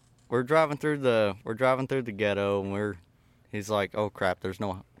 So we're driving through the ghetto, and he's like, oh crap, there's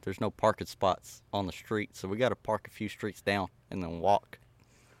no parking spots on the street, so we got to park a few streets down and then walk.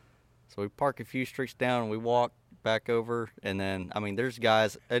 So we park a few streets down and we walk back over, and then I mean, there's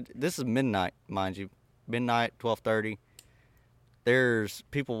guys. This is midnight, mind you, midnight, 12:30. There's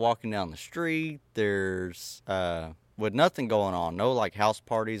people walking down the street. There's with nothing going on, no like house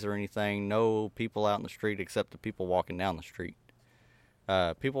parties or anything. No people out in the street except the people walking down the street.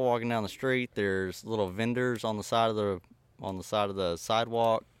 People walking down the street. There's little vendors on the side of the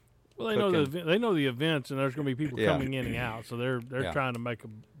sidewalk. Well, they cooking. know the events, and there's going to be people Yeah. coming in and out, so they're Yeah. trying to make a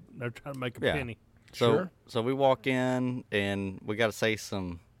Yeah. penny. So we walk in and we got to say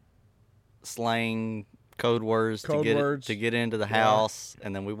some slang code words Code to words. get into the house,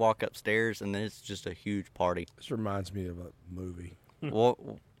 and then we walk upstairs, and then it's just a huge party. This reminds me of a movie.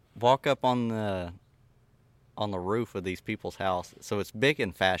 Walk up on the roof of these people's house. So it's big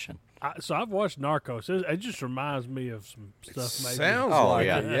in fashion. So I've watched Narcos. It just reminds me of some stuff. Maybe. Sounds Oh, like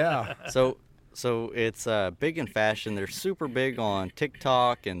yeah. it, yeah. So it's big in fashion. They're super big on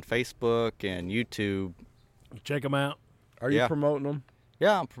TikTok and Facebook and YouTube. Check them out. Are you Yeah. promoting them?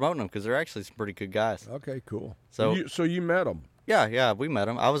 Yeah, I'm promoting them because they're actually some pretty good guys. Okay, cool. So- you met them. Yeah, we met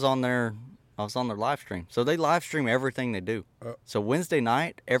them. I was on their live stream. So they live stream everything they do. So Wednesday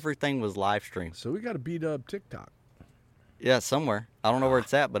night, everything was live streamed. So we got to beat up TikTok. Yeah, somewhere. I don't know where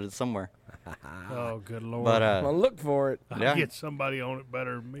it's at, but it's somewhere. Oh, good lord! But Well, look for it. I'll yeah. get somebody on it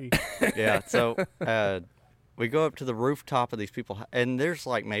better than me. yeah, so we go up to the rooftop of these people, and there's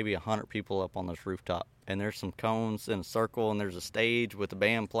like maybe 100 people up on this rooftop, and there's some cones in a circle, and there's a stage with the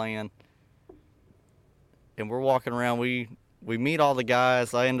band playing, and we're walking around. We meet all the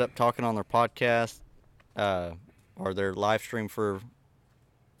guys. I end up talking on their podcast or their live stream for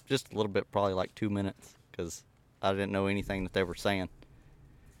just a little bit, probably like 2 minutes, because I didn't know anything that they were saying.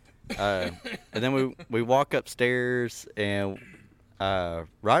 And then we walk upstairs, and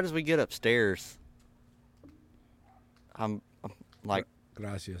right as we get upstairs, I'm like,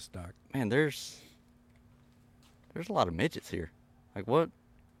 Gracias, Doc. man, there's a lot of midgets here. Like, what?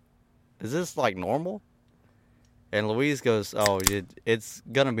 Is this like normal? And Louise goes, oh, it's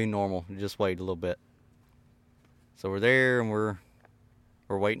gonna be normal. Just wait a little bit. So we're there, and we're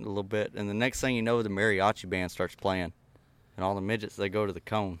waiting a little bit, and the next thing you know, the mariachi band starts playing, and all the midgets, they go to the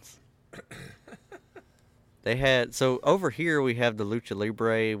cones. So over here we have the Lucha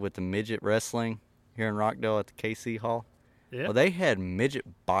Libre with the midget wrestling here in Rockdale at the KC Hall. Yeah. Well, they had midget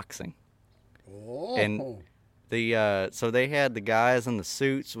boxing. Oh. And so they had the guys in the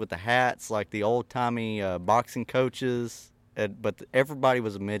suits with the hats, like the old timey boxing coaches, but everybody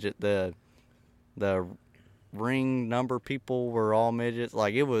was a midget. The ring number people were all midgets.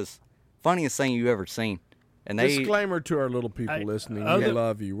 Like, it was funniest thing you ever seen. And Disclaimer to our little people Hey, listening: other- we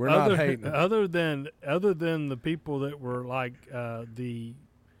love you. We're not hating. Other than the people that were like the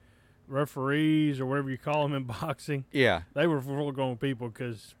referees or whatever you call them in boxing, yeah. they were full-grown people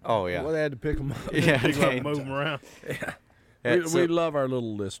because Oh yeah. Well, they had to pick them up. Yeah. people had to move them around. We love our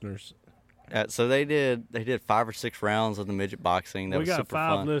little listeners. So they did 5 or 6 rounds of the midget boxing. That We was got super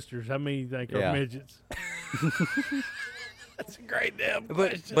 5 fun. listeners. How many you think Yeah. are midgets? That's a great damn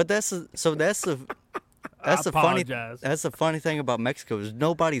But that's the funny apologize. that's the funny thing about Mexico is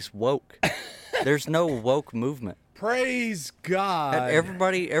nobody's woke. There's no woke movement. Praise God.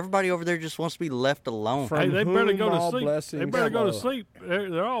 Everybody over there just wants to be left alone. From Hey, they better whom go to all sleep. They blessings better go to flow. sleep.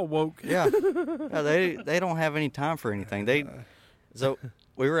 They're all woke. Yeah. They don't have any time for anything. So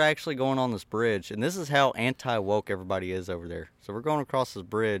we were actually going on this bridge, and this is how anti-woke everybody is over there. So we're going across this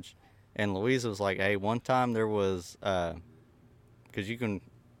bridge, and Louisa was like, hey, one time there was, because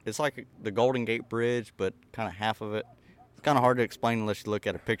it's like the Golden Gate Bridge, but kind of half of it. It's kind of hard to explain unless you look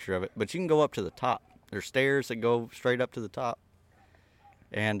at a picture of it, but you can go up to the top. There's stairs that go straight up to the top.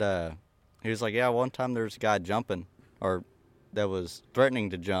 And he was like, yeah, one time there was a guy jumping, or that was threatening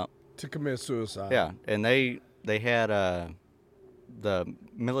to jump. To commit suicide. Yeah, and they had the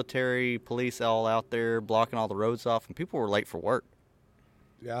military, police all out there blocking all the roads off, and people were late for work.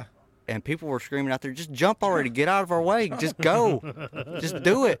 Yeah. And people were screaming out there, "Just jump already! Get out of our way! Just go! Just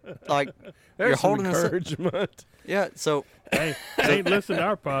do it!" Like There's you're some holding us. encouragement. Yeah. So Hey, ain't listen to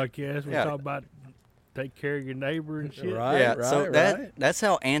our podcast. We Yeah. talk about take care of your neighbor and shit. Right. yeah. So right. that's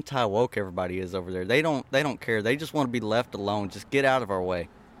how anti-woke everybody is over there. They don't care. They just want to be left alone. Just get out of our way.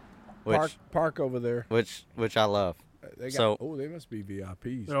 Park over there. Which I love. They got, So- they must be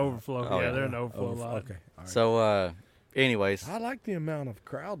VIPs. They're overflow. Oh, yeah, yeah. they're an overflow lot. Okay. All right. So anyways, I like the amount of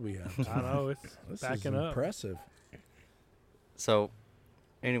crowd we have. I know it's This is backing up. impressive. So,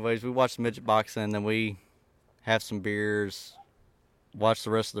 anyways, we watch the midget boxing, then we have some beers, watch the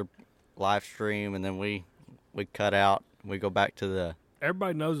rest of the live stream, and then we cut out. We go back to the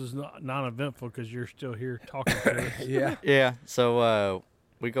Everybody knows it's not non-eventful because you're still here talking to us. Yeah. So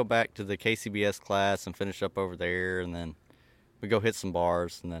we go back to the KCBS class and finish up over there, and then we go hit some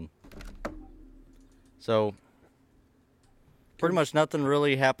bars, and then so pretty much nothing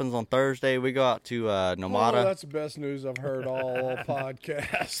really happens on Thursday. We go out to Oh, Nomada. that's the best news I've heard all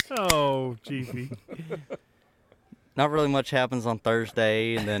podcast. Oh, Chiefy. Not really much happens on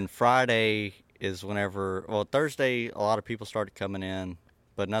Thursday, and then Friday is whenever. Well, Thursday a lot of people started coming in,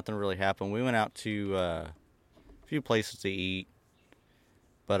 but nothing really happened. We went out to a few places to eat,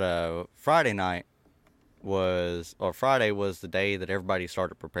 but Friday was the day that everybody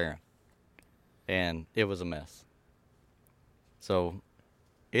started preparing, and it was a mess. So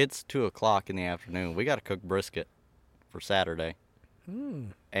it's 2:00 in the afternoon. We got to cook brisket for Saturday,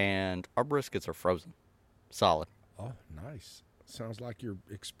 and our briskets are frozen, solid. Oh, nice. Sounds like your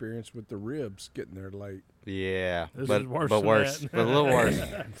experience with the ribs getting there late. Yeah, This but is worse but than worse, that. but a little worse.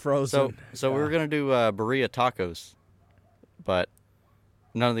 Frozen. So we were gonna do burrito tacos, but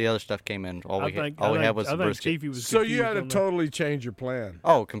none of the other stuff came in. All we had was I the think brisket. Chiefy was So you confused had to on that. totally change your plan.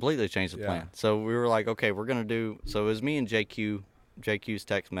 Oh, completely changed the Yeah. plan. So we were like, okay, we're gonna do. So it was me and JQ's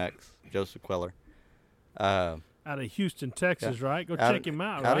Tex-Mex, Joseph Queller. out of Houston, Texas, right? Go check him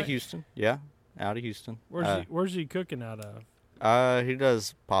out, right? Out of Houston, yeah, out of Houston. Where's he cooking out of? He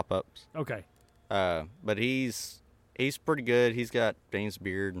does pop-ups. Okay. But he's pretty good. He's got James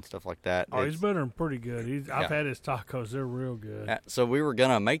beard and stuff like that. Oh, he's better than pretty good. I've Yeah. had his tacos; they're real good. So we were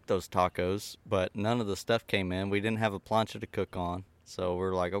gonna make those tacos, but none of the stuff came in. We didn't have a plancha to cook on, so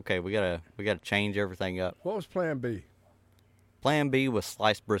we're like, okay, we gotta change everything up. What was plan B? Plan B was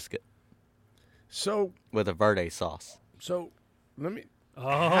sliced brisket So with a verde sauce. let me.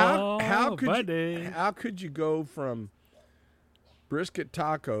 Oh, how buddy. could you go from brisket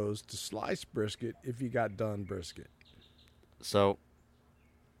tacos to sliced brisket if you got done brisket? So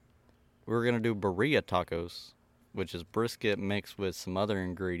we were gonna do burrito tacos, which is brisket mixed with some other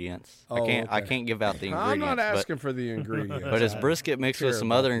ingredients. Oh, I okay. can't give out the ingredients. I'm not but- asking for the ingredients. But it's I brisket mixed with care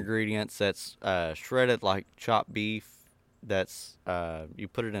some about other them. ingredients that's shredded like chopped beef. That's you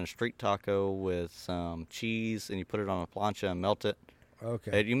put it in a street taco with some cheese, and you put it on a plancha and melt it.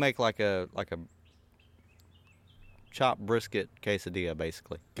 Okay. And you make like a chopped brisket quesadilla,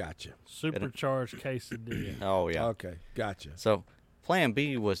 basically. Gotcha. Supercharged quesadilla. Oh yeah. Okay. Gotcha. So plan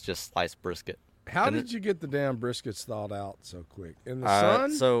B was just sliced brisket. How And did you get the damn briskets thawed out so quick? In the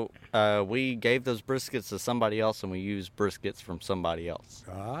sun? So we gave those briskets to somebody else, and we used briskets from somebody else.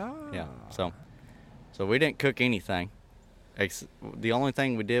 Ah. Yeah. So we didn't cook anything. The only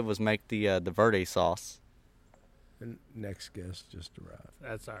thing we did was make the verde sauce, And next guest just arrived.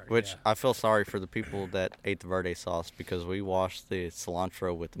 That's all right. which I feel sorry for the people that ate the verde sauce because we washed the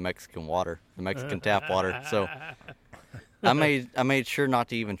cilantro with the Mexican water, the Mexican tap water. So I made sure not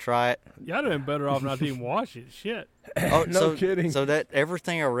to even try it. Y'all have been better off not to even wash it. Shit. Oh, No kidding. So that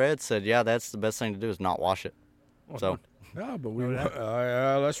everything I read said, yeah, that's the best thing to do is not wash it. So No, but we.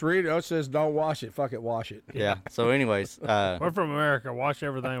 Oh, Let's read it. Oh, it says don't wash it. Fuck it, wash it. yeah. So anyways, We're from America. Wash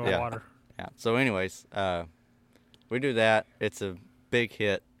everything with Yeah. water. yeah. So anyways, we do that. It's a big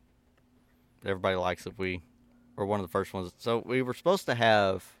hit. Everybody likes it. We're one of the first ones. So we were supposed to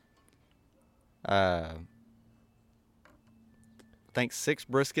have, I think 6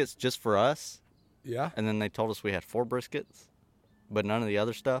 briskets just for us, Yeah. and then they told us we had 4 briskets, but none of the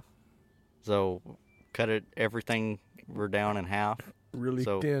other stuff. So everything we're down in half. Really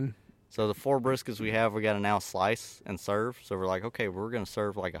So- thin. So the 4 briskets we have, we got to now slice and serve. So we're like, okay, we're going to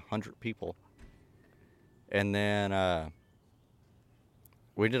serve like 100 people. And then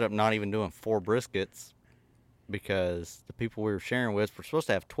we ended up not even doing 4 briskets because the people we were sharing with were supposed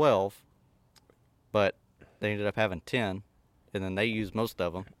to have 12, but they ended up having 10, and then they used most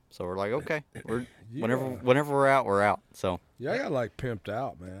of them. So we're like, okay, Yeah. whenever we're out, we're out. So Yeah, I got like pimped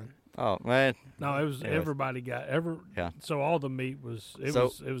out, man. Oh man. No, it was Anyways. everybody got Yeah. So all the meat was it So,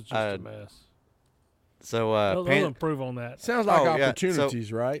 was just a mess. So They'll improve on that. Sounds like Oh, yeah,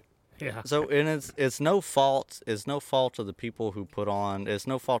 opportunities, right? Yeah. So and it's no fault. It's no fault of the people who put on. It's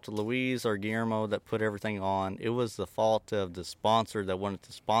no fault of Louise or Guillermo that put everything on. It was the fault of the sponsor that wanted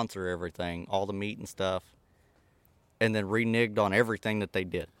to sponsor everything, all the meat and stuff, and then reneged on everything that they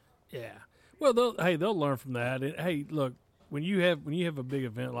did. Yeah. Well, they'll learn from that. And, hey, look, when you have a big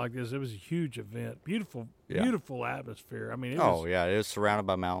event like this, it was a huge event, beautiful atmosphere. I mean, it was, Yeah, it was surrounded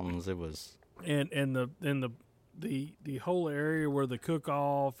by mountains. It was and the whole area where the cook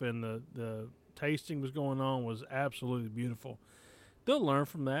off and the tasting was going on was absolutely beautiful. They'll learn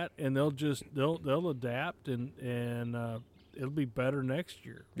from that, and they'll adapt, and it'll be better next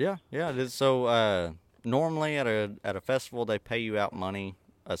year. yeah. It is. So normally at a festival they pay you out money,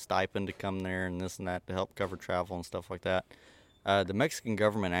 a stipend to come there and this and that to help cover travel and stuff like that. The Mexican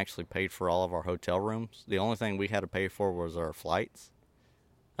government actually paid for all of our hotel rooms. The only thing we had to pay for was our flights.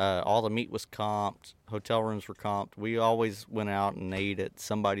 All the meat was comped. Hotel rooms were comped. We always went out and ate at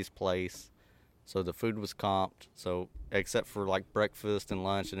somebody's place. So the food was comped. So except for like breakfast and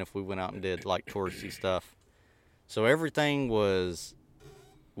lunch, and if we went out and did like touristy stuff. So everything was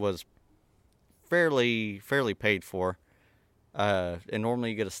fairly paid for. And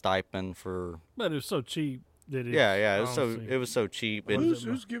normally you get a stipend for. But it was so cheap that It was so cheap. And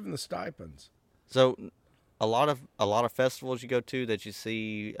Who's giving the stipends? so a lot of festivals you go to that you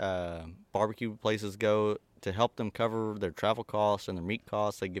see barbecue places go to help them cover their travel costs and their meat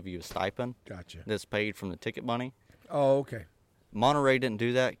costs. They give you a stipend Gotcha. that's paid from the ticket money. Oh, okay. Monterey didn't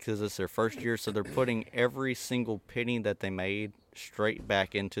do that because it's their first year, so they're putting every single penny that they made straight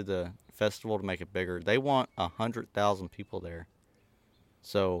back into the festival to make it bigger. They want 100,000 people there.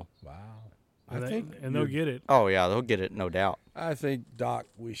 So, Wow. and they'll get it. oh yeah, they'll get it, no doubt. I think, Doc,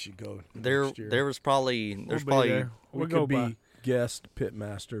 we should go There next year. was probably We'll there's be probably there. we We'll could go be by. guest pit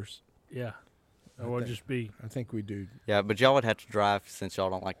masters. Yeah. Or we'll just be. I think we do. yeah, but y'all would have to drive since y'all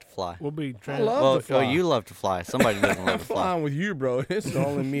don't like to fly. We'll be. love Well, to fly. you love to fly. Somebody doesn't love I'm to fly. flying with you, bro. It's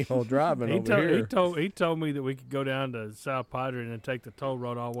only me whole driving over here. He told me that we could go down to South Padre and then take the toll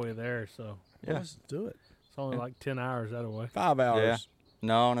road all the way there. So Yeah. Let's do it. it's only like 10 hours that way. 5 hours. Yeah.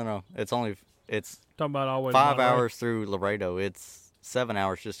 No. It's Talking about all the way. to 5 Monterey. hours through Laredo. It's 7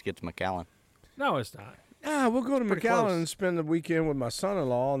 hours just to get to McAllen. No, it's not. Yeah, we'll go to pretty McAllen close. and spend the weekend with my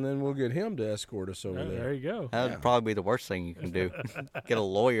son-in-law, and then we'll get him to escort us over There there. you go. That would Yeah. probably be the worst thing you can do. Get a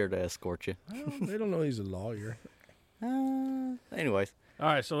lawyer to escort you. Well, they don't know he's a lawyer. Anyways, All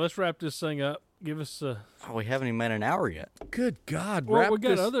right, so let's wrap this thing up. Give us. we haven't even made an hour yet. Good God, Well, wrap we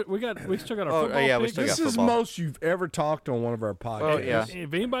got this. we still got our Oh, football yeah, we picks. still got This is football. most you've ever talked on one of our podcasts. Well, yeah.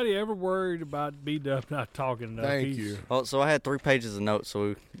 If anybody ever worried about B-Dub not talking enough, Thank he's- you. Well, so I had 3 pages of notes.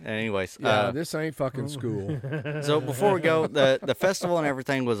 So, anyways, Yeah, this ain't fucking school. so before we go, the festival and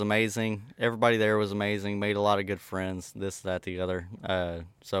everything was amazing. Everybody there was amazing. Made a lot of good friends. This, that, the other.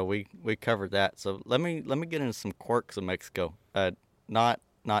 So we covered that. So let me get into some quirks of Mexico.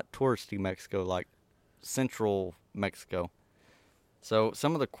 Not touristy Mexico, like central Mexico. So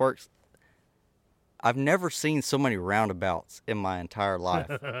some of the quirks. I've never seen so many roundabouts in my entire life.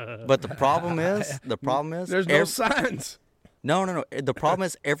 But the problem is There's no signs. No. The problem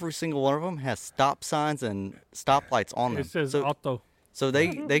is every single one of them has stop signs and stoplights on them. It says so, auto. so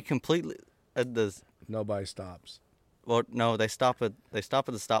they completely Nobody stops. well no they stop at the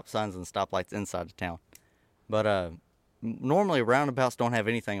stop signs and stoplights inside the town. But normally roundabouts don't have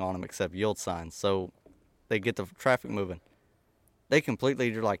anything on them except yield signs, so they get the traffic moving. They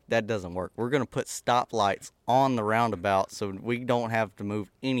completely are like, that doesn't work. We're going to put stoplights on the roundabout so we don't have to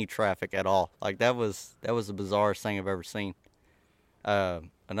move any traffic at all. Like that was the bizarrest thing I've ever seen.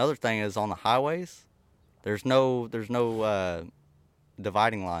 Another thing is on the highways, there's no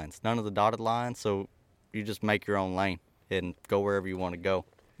dividing lines, none of the dotted lines, so you just make your own lane and go wherever you want to go.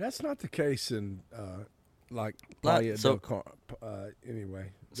 That's not the case in like Not- Playa so- del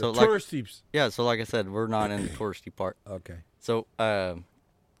anyway. The So, like- touristy. Yeah, so like I said, we're not in the touristy part. Okay. So,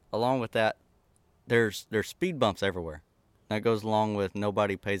 along with that, there's speed bumps everywhere. That goes along with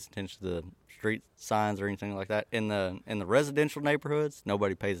nobody pays attention to the street signs or anything like that. In the residential neighborhoods,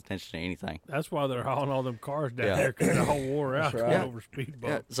 nobody pays attention to anything. That's why they're hauling all them cars down Yeah. there because the whole wore out right. going Yeah. over speed Yeah,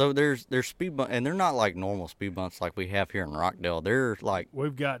 bump. so there's speed bumps, and they're not like normal speed bumps like we have here in Rockdale. They're like,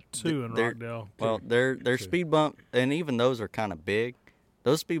 We've got 2 in they're- Rockdale. well, they're speed bump, and even those are kind of big.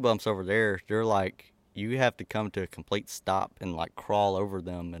 Those speed bumps over there, they're like, you have to come to a complete stop and like crawl over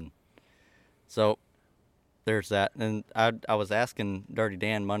them, and so there's that. And I was asking Dirty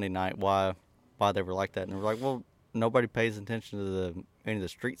Dan Monday night why they were like that, and they were like, well, nobody pays attention to the any of the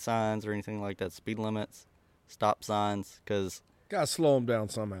street signs or anything like that, speed limits, stop signs, because Gotta slow them down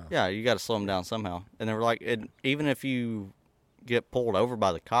somehow. yeah, you got to slow them down somehow. And they were like, even if you get pulled over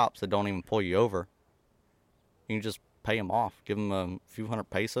by the cops that don't even pull you over, you can just pay them off, give them a few hundred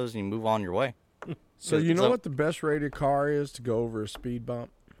pesos, and you move on your way. So you know So- what the best rated car is to go over a speed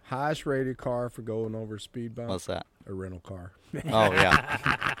bump? Highest rated car for going over a speed bump? What's that? A rental car. Oh yeah.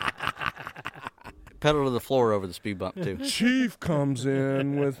 Pedal to the floor over the speed bump too. Chief comes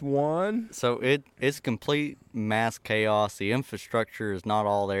in with one. So it's complete mass chaos. The infrastructure is not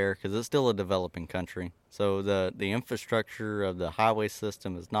all there because it's still a developing country. So the infrastructure of the highway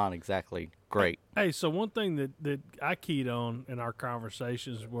system is not exactly great. Hey, so one thing that I keyed on in our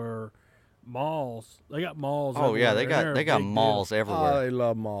conversations were malls. They got malls. Oh yeah, everywhere, and they're they a got big deal. malls Oh, everywhere. they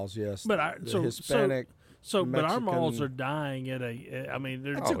love malls, yes. But The Hispanic. but our malls Mexican- are dying at a. I mean,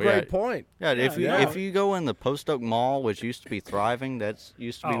 they're That's a Oh, great yeah. point. Yeah, if you yeah. if you go in the Post Oak Mall, which used to be thriving, that's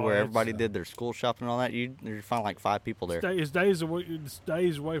used to be Oh, where it's, everybody did their school shopping and all that. You find like 5 people there. it's days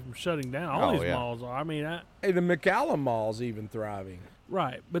away from shutting down. All Oh, these yeah. malls are. I mean, Hey, the McAllen Mall's even thriving.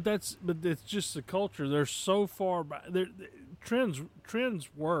 right, but it's just the culture. They're so far back. Trends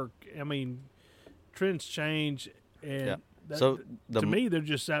work. I mean, trends change, and Yeah. that- So to me, they're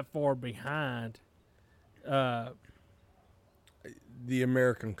just that far behind. The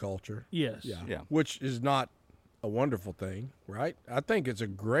American culture. Yes. Yeah. Which is not a wonderful thing, right? I think it's a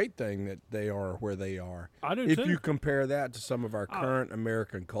great thing that they are where they are. I do If too. you compare that to some of our current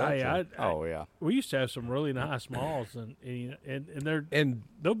American culture. Hey, oh yeah. we used to have some really nice malls, and they're and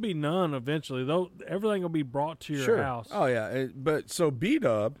there'll be none eventually. Everything will be brought to your sure. house. Oh yeah, but so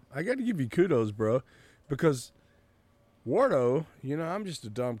B-Dub, I got to give you kudos, bro, because Wardo, I'm just a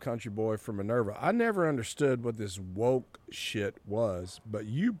dumb country boy from Minerva. I never understood what this woke shit was, but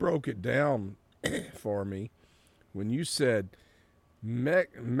you broke it down for me when you said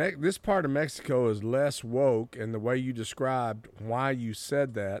this part of Mexico is less woke, and the way you described why you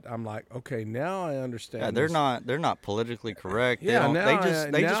said that, I'm like, okay, now I understand. Yeah, they're not politically correct. Yeah, they now just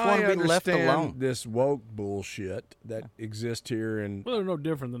I want to be left understand alone. this woke bullshit that exists here, and Well, they're no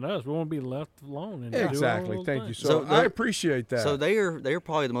different than us. We want to be left alone. And do our own exactly. little Thank thing. you. So So I they're- appreciate that. So they're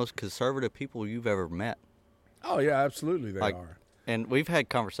probably the most conservative people you've ever met. oh yeah, absolutely, they Like, are. And we've had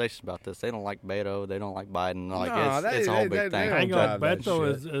conversations about this. They don't like Beto. They don't like Biden. Like No, it's a whole big they thing. don't Hang on, drive that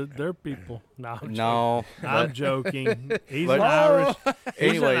Beto shit. is their people. No, I'm joking. No. I'm joking. He's But- an Irish. He's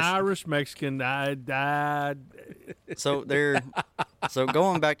Anyways. an Irish Mexican. So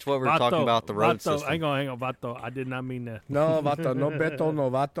going back to what we were talking about, the road Vato, system. hang on, Vato. I did not mean that. No, vato, no Beto, no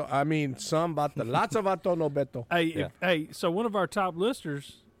vato. I mean, some vato, lots of vato, no Beto. Hey, so one of our top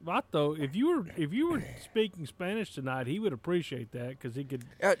listeners, Vato, if you were speaking Spanish tonight, he would appreciate that because he could.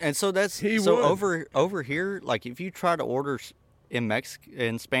 Yeah, and so that's He so would. over here. Like if you try to order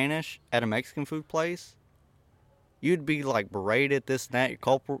in Spanish at a Mexican food place, you'd be like berated, this and that,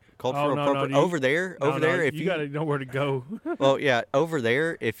 cultural appropriate. Over there, if you got to know where to go. well, yeah, over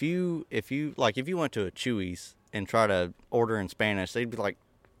there, if you went to a Chewy's and try to order in Spanish, they'd be like,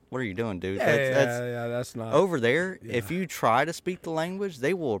 "What are you doing, dude?" That's not. Over there, Yeah. if you try to speak the language,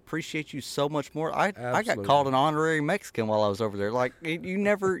 they will appreciate you so much more. I got Absolutely. called an honorary Mexican while I was over there. Like you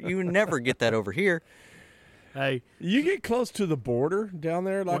never get that over here. Hey, You get close to the border down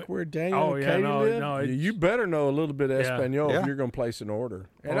there, like What? where Daniel Oh, and yeah, Katie no, live. no, it's- You better know a little bit of Yeah. Espanol Yeah. if you're going to place an order.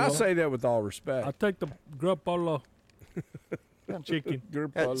 And I Oh. say that with all respect. I'll take the grapolo chicken.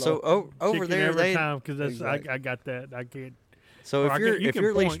 Yeah, so over Chicken there, every they time because that's Exactly. I got that. I can't. so Or I if you're can- you if can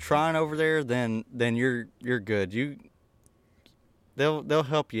you're at least point. trying over there, then you're good. They'll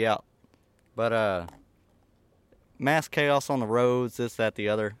help you out. But mass chaos on the roads, this, that, the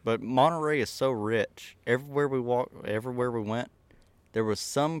other. But Monterey is so rich. Everywhere we went, there was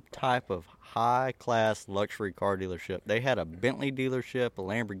some type of high-class luxury car dealership. They had a Bentley dealership, a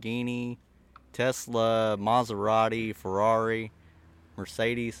Lamborghini, Tesla, Maserati, Ferrari,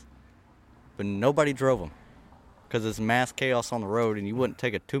 Mercedes. But nobody drove them because it's mass chaos on the road, and you wouldn't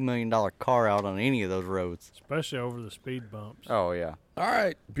take a $2 million car out on any of those roads. Especially over the speed bumps. Oh, yeah. All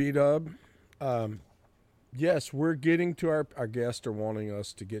right, B-Dub. Yes, we're getting to our guests are wanting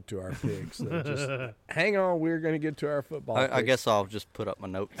us to get to our picks. So just hang on, we're going to get to our football I picks. guess I'll just put up my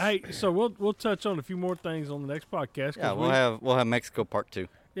notes. Hey, so we'll touch on a few more things on the next podcast. 'cause Yeah, we'll have Mexico Part 2.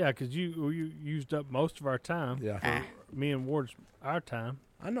 Yeah, because you used up most of our time. Yeah. Me and Ward's our time.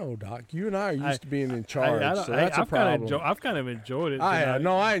 I know, Doc. You and I are used to being in Hey, charge, so that's a problem. I've kind of enjoyed it. I tonight.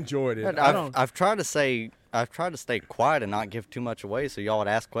 No, I enjoyed it. I don't- I've tried to say I've tried to stay quiet and not give too much away, so y'all would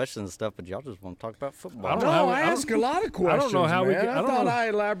ask questions and stuff, but y'all just want to talk about football. I don't know how I ask a lot of questions, know how we man. could- I I don't thought know- I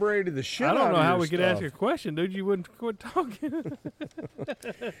elaborated the shit I out don't of know how your we could stuff. ask a question, dude. You wouldn't quit talking.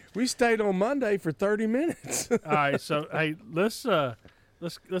 We stayed on Monday for 30 minutes. All right, so hey, let's go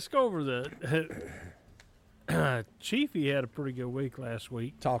over the Chiefy had a pretty good week last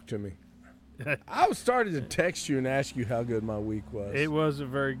week. Talk to me. I was starting to text you and ask you how good my week was. It wasn't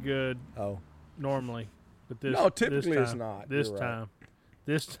very good Oh. normally, but this No, typically this it's time, not. This You're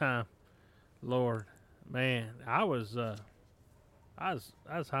right. time, Lord, man, I was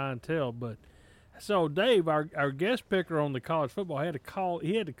high and tail. But so Dave, our guest picker on the college football, had to call.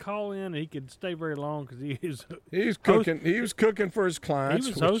 He had to call in, and he could stay very long because he He was cooking for his clients.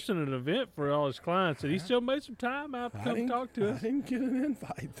 was which hosting an event for all his clients, and he still made some time out to I come didn't- talk to I us. didn't get an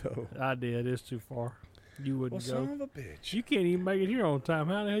invite though. I did. It's too far. You Well, wouldn't son go. of a bitch. You can't even make it here on time.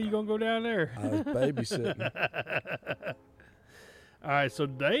 How the hell you gonna go down there? I was babysitting. All right, so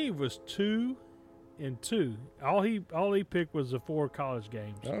Dave was 2-2. All he picked was the 4 college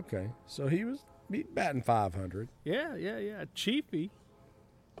games. Okay, so he batting 500. Yeah. Chiefy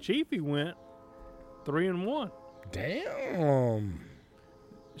went 3-1, Damn,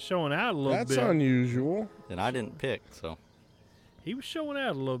 showing out a little that's bit. unusual. And I didn't pick, so He was showing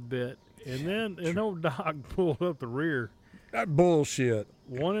out a little bit, and then an old Doc pulled up the rear, That bullshit,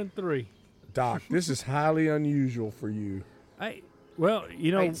 1-3. Doc. This is highly unusual for you. Hey, well,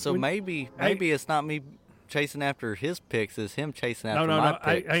 you know, Wait, so when- maybe hey- it's not me chasing after his picks, it's him chasing after no. my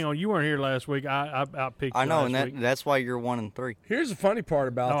Hey, picks. hang on, you weren't here last week. I outpicked I you know, last and week. that's why you're 1-3. Here's the funny part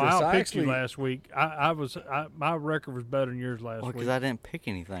No, about I this. outpicked you last week. my record was better than yours last Well, week. because I didn't pick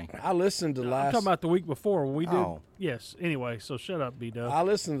anything. I listened to I'm last. talking about the week before when we did. Oh. Yes. Anyway, so shut up, B-Dub. I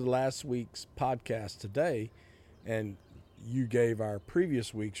listened to last week's podcast today, and you gave our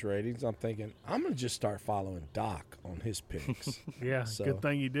previous week's ratings. I'm thinking I'm gonna just start following Doc on his picks. Yeah, So- good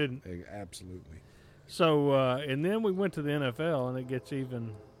thing you didn't. Absolutely. So, and then we went to the NFL, and it gets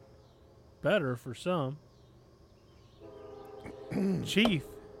even better for some. Chief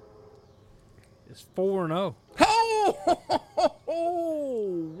is 4-0.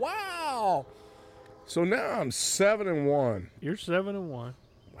 Oh, wow! So now I'm 7-1. You're 7-1. Wow.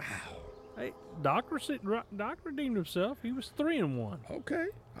 Hey, Doc redeemed himself. He was 3-1. Okay.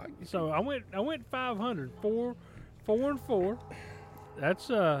 So I went 500, 4-4. That's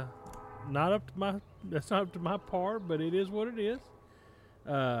not up to my par, but it is what it is.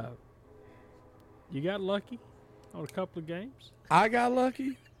 You got lucky on a couple of games. I got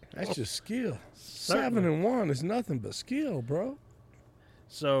lucky. That's just skill. Certainly. 7-1 is nothing but skill, bro.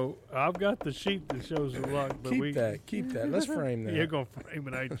 So I've got the sheet that shows the luck, but Keep that. Let's frame that. You're gonna frame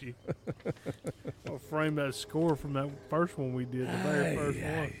it, ain't you? I'll frame that score from that first one we did, the very first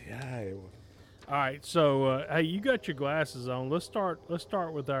one. Aye. All right, so hey, you got your glasses on. Let's start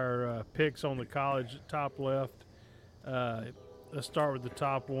with our picks on the college top left. Let's start with the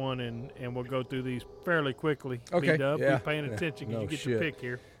top one, and we'll go through these fairly quickly. Okay, B-Dub, yeah. be paying attention 'cause No you get shit. your pick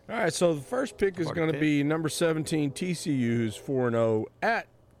here. All right, so the first pick is Hard going to pick. be number 17 TCU, who's 4-0 at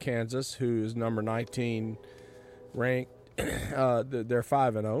Kansas, who is number 19 ranked. They're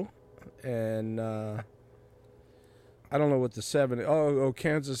 5-0, and I don't know what the 7. Oh,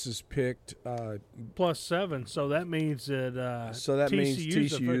 Kansas is picked. +7, so that means that So that means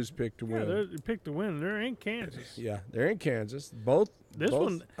TCU's the TCU's picked to Yeah, win. they're picked to win. They're in Kansas. Yeah, they're in Kansas. Both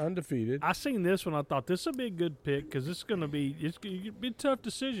one- undefeated. I seen this one. I thought this would be a good pick because it's going to be a tough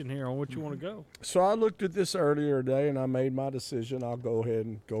decision here on what you want to go. So I looked at this earlier today, and I made my decision. I'll go ahead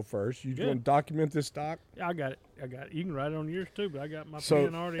and go first. You Good. want to document this, Doc? Yeah, I got it. You can write it on yours too, but I got my So,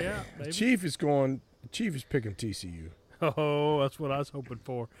 pen already out, baby. Chief is picking TCU. Oh, that's what I was hoping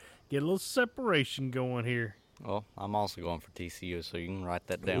for. Get a little separation going here. Well, I'm also going for TCU, so you can write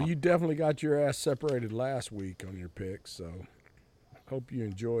that down. Well, you definitely got your ass separated last week on your picks, so hope you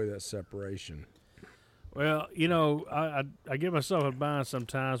enjoy that separation. Well, you know, I get myself in bind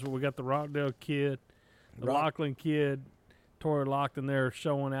sometimes, but we got the Rockdale kid, the Lachlan kid, Tori Lockton there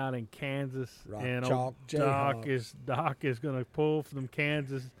showing out in Kansas, Rock and Chalk old Doc is going to pull for them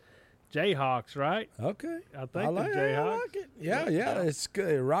Kansas Jayhawks, right? Okay. I think I like Jayhawks. it. Yeah. It's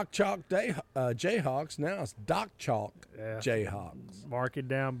good. Rock Chalk Jayhawks. Now it's Doc Chalk Yeah. Jayhawks. Mark it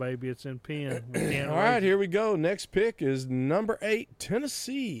down, baby. It's in pen. We can't All erase right, it. here we go. Next pick is number 8,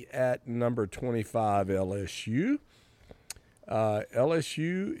 Tennessee at number 25, LSU.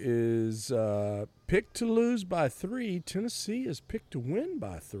 LSU is picked to lose by 3. Tennessee is picked to win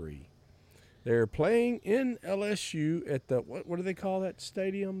by 3. They're playing in LSU at the what do they call that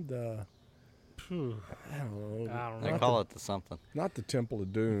stadium? I don't know. I don't They know. call it the something. Not the Temple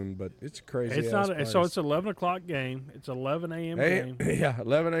of Doom, but it's a crazy. It's ass not. place. So it's 11 o'clock game. It's 11 a.m. game. Yeah,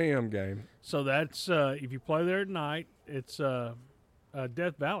 11 a.m. game. So that's if you play there at night, it's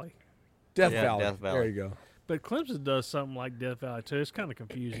Death Valley. Death Yeah, Valley. Death Valley. There you go. But Clemson does something like Death Valley too. It's kind of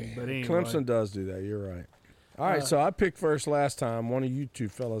confusing, but anyway. Clemson does do that. You're right. All right, so I picked first last time. One of you two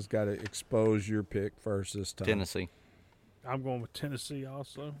fellas got to expose your pick first this time. Tennessee. I'm going with Tennessee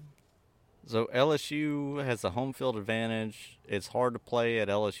also. So LSU has the home field advantage. It's hard to play at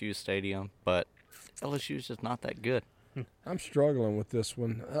LSU Stadium, but LSU's just not that good. I'm struggling with this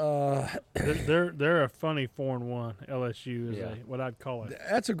one. They're a funny 4-1. LSU is Yeah. what I'd call it.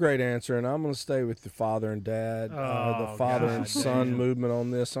 That's a great answer, and I'm going to stay with the father and dad, the Oh, father God and son damn. movement on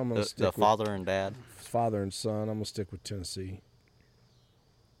this. I'm going to The stick with father and dad. father and son. I'm going to stick with Tennessee.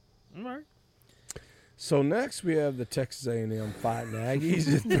 All right. So next we have the Texas A&M Fighting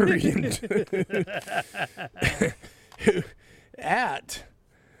Aggies at 3-2 at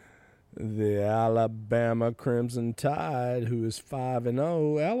the Alabama Crimson Tide, who is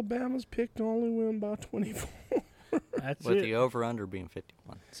 5-0. Alabama's picked to only win by 24. That's With it. the over-under being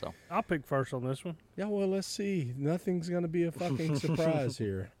 51. So I'll pick first on this one. Yeah, well, let's see. Nothing's going to be a fucking surprise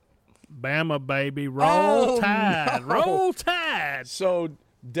here. Bama, baby. Roll Tide. no. Roll Tide. So,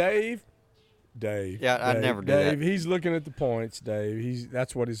 Dave. Yeah, I'd Dave, never do Dave, that. he's looking at the points, Dave.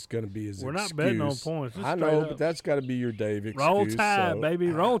 That's what it's going to be his We're excuse. not betting on points. Just I straight know, up. but that's got to be your Dave excuse. Roll Tide, so- baby.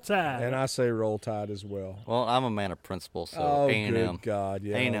 Roll Tide. And I say Roll Tide as well. well, I'm a man of principle, so Oh, A&M. good God.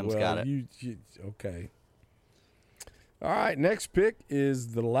 Yeah, A&M's well, got it. You, okay. All right, next pick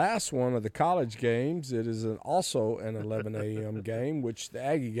is the last one of the college games. It is also an 11 a.m. game, which the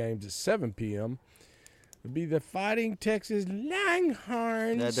Aggie game's at 7 p.m. It'll be the Fighting Texas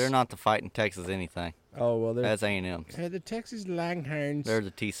Longhorns. They're not the fighting Texas anything. Oh, well, That's A&M. they're the Texas Longhorns. They're the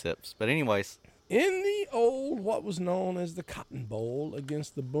T-Sips. But anyways, in the old, what was known as the Cotton Bowl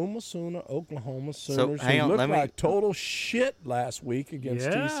against the Boomasooner Oklahoma Sooners, hang who on, looked let me- like total shit last week against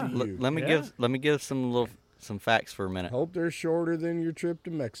Yeah. TCU. let me give some facts for a minute. Hope they're shorter than your trip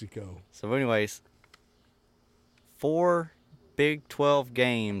to Mexico. So anyways, 4 Big 12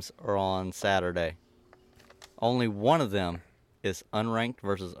 games are on Saturday. Only one of them is unranked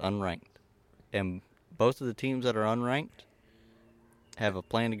versus unranked. And both of the teams that are unranked have a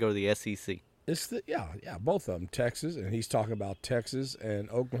plan to go to the SEC. It's the both of them, Texas, and he's talking about Texas and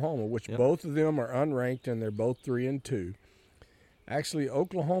Oklahoma, which Yep. both of them are unranked and they're both 3-2. Actually,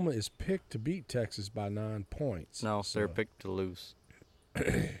 Oklahoma is picked to beat Texas by 9 points. No, So, they're picked to lose.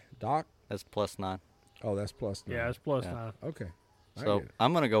 Doc. That's +9. Oh, that's +9. Yeah, it's plus Yeah. 9. Okay. I So get it.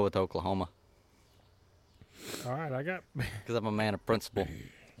 I'm going to go with Oklahoma All right, I got because I'm a man of principle.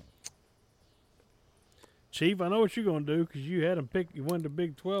 Chief. I know what you're gonna do because you had them pick. You won the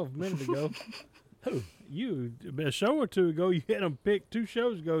Big 12 a minute ago. Who? You a show or two ago. You had them pick 2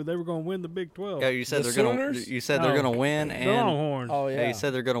 shows ago. They were gonna win the Big 12. Yeah, you said The they're going Sooners? to. You said No, they're going to win, the and Longhorns. Oh, yeah. you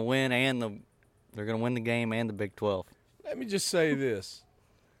said they're going to win, and they're going to win the game and the Big 12. Let me just say this.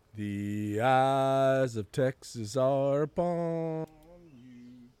 The eyes of Texas are upon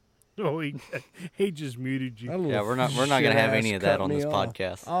Oh, he just muted that you. little Yeah, we're not going to have any of that cut on me this off.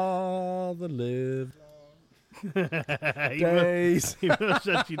 podcast. All the live he will days.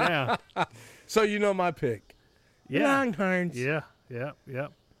 shut you down. So you know my pick. Yeah, Longhorns. yeah.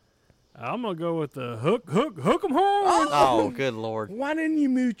 I'm gonna go with the hook 'em horns. Oh, good Lord. Why didn't you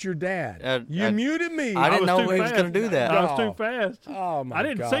mute your dad? You I- muted me. I didn't was know too he was fast. going to do that. I was Oh. too fast. Oh my I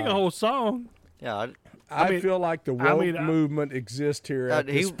didn't God. sing a whole song. Yeah, I mean- feel like the woke I mean, movement exists here at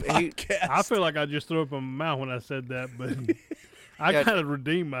he- this he- podcast. I feel like I just threw up in my mouth when I said that, but I Yeah. kind of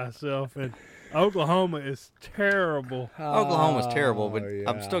redeemed myself. And Oklahoma is terrible. Oklahoma's terrible, but Oh,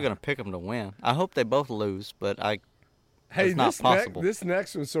 I'm yeah. still going to pick them to win. I hope they both lose, but Hey, it's not this possible. this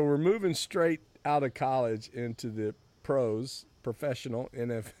next one. So we're moving straight out of college into the pros, professional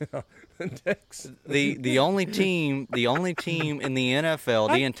NFL. Next. the only team in the NFL,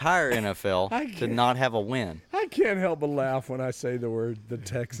 the entire NFL, I did can't- not have a win. I can't help but laugh when I say the word the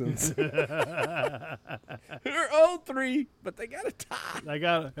Texans. They're 0-3, but they got a tie. They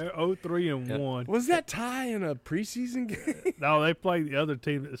got 0-3 Yep. 1. Was that tie in a preseason game? No, they played the other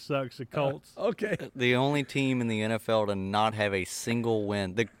team that sucks, the Colts. Okay. The only team in the NFL to not have a single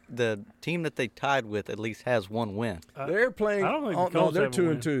win. The team that they tied with at least has one win. They're playing. I don't think the no, Colts they're have a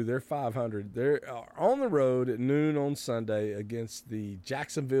 2-2. They're 500. They're on the road at noon on Sunday against the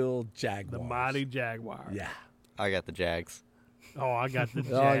Jacksonville Jaguars. The mighty Jaguars. Yeah. I got the Jags. Oh, I got the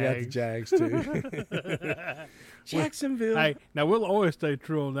Jags. Oh, I got the Jags too. Jacksonville. Hey, now we'll always stay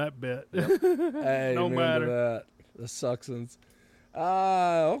true on that bet. Hey, no remember matter. that. The Suxons.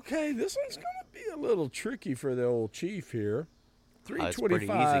 Okay, this one's gonna be a little tricky for the old Chief here. It's pretty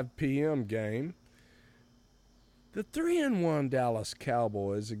 3:25 easy. p.m. game. The 3-1 Dallas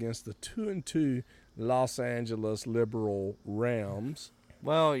Cowboys against the 2-2 Los Angeles Liberal Rams.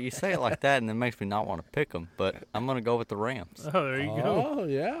 Well, you say it like that, and it makes me not want to pick them. But I'm going to go with the Rams. Oh, there you go. Oh,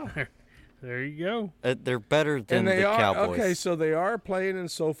 yeah. There you go. They're better than And they the are Cowboys. okay. So they are playing in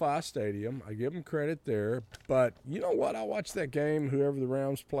SoFi Stadium. I give them credit there. But you know what? I watched that game. Whoever the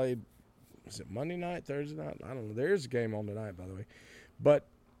Rams played, was it Monday night, Thursday night? I don't know. There's a game on tonight, by the way. But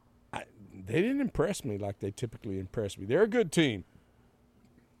they didn't impress me like they typically impress me. They're a good team.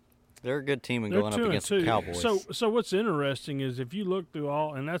 They're a good team and They're going up 2-2. against the Cowboys. So what's interesting is if you look through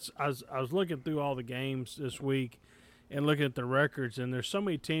all, and that's I was looking through all the games this week, and looking at the records, and there's so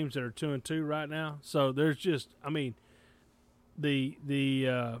many teams that are 2-2 right now. So there's just, I mean,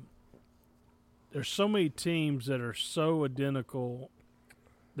 there's so many teams that are so identical.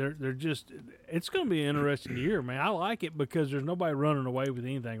 They're just, it's going to be an interesting year, man. I like it because there's nobody running away with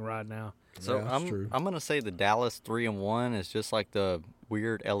anything right now. So Yeah, that's true. I'm going to say the Dallas 3-1 is just like the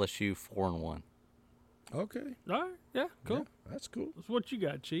weird LSU 4-1. Okay. All right, yeah, cool. Yeah, that's cool. That's what you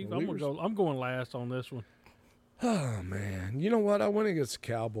got, Chief. Well, I'm going last on this one. Oh, man. You know what? I went against the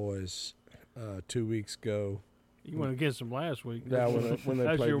Cowboys 2 weeks ago. You went against them last week. Yeah, when they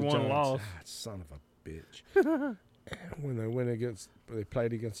That's played your the one Giants. loss. Ah, son of a bitch. When they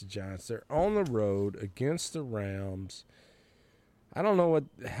played against the Giants, they're on the road against the Rams. I don't know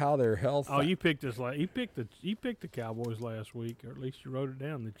how their health. Oh, you picked this. You picked the Cowboys last week, or at least you wrote it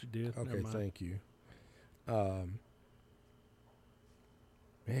down that you did. Never Okay, mind. thank you.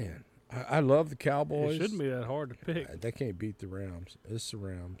 Man, I love the Cowboys. It shouldn't be that hard to pick. They can't beat the Rams. It's the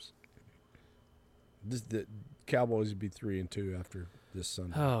Rams. The Cowboys would be 3-2 after this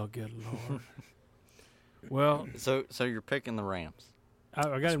Sunday. Oh, good lord. Well, So you're picking the Rams. I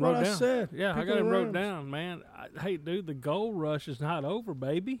got That's him what wrote I down. said. Yeah, I Pick got the him wrote Rams. down, man. Hey, dude, the gold rush is not over,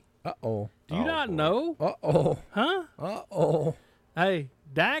 baby. Uh-oh. Do you Oh, not boy. know? Uh-oh. Huh? Uh-oh. Hey,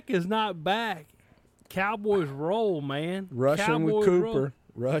 Dak is not back. Cowboys roll, man. Rushing with Cowboys Cooper. roll.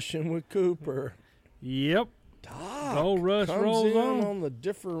 Rushing with Cooper. Yep. Doc Gold rush comes rolls in on. the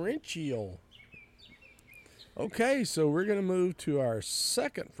differential. Okay, so we're going to move to our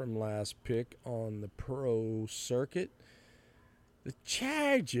second from last pick on the pro circuit. The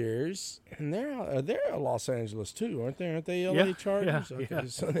Chargers, and they're Los Angeles too, aren't they? Aren't they LA Yeah, Chargers? yeah, Okay, yeah.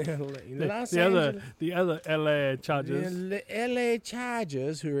 so they're Los The Angeles. other LA Chargers. The LA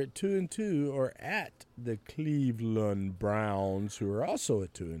Chargers, who are at 2-2, are at the Cleveland Browns, who are also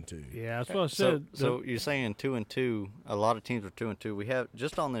at 2-2. Yeah, that's what I So, said. so you're saying 2-2. A lot of teams are 2-2. We have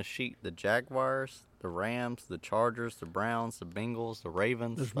just on this sheet the Jaguars, the Rams, the Chargers, the Browns, the Bengals, the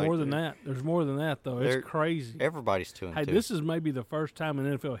Ravens. There's Like, more than that. There's more than that, though. they're- It's crazy. Everybody's 2-2. Hey, this is maybe the first time in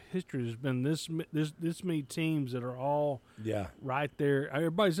NFL history there's been this many teams that are all Yeah, right there.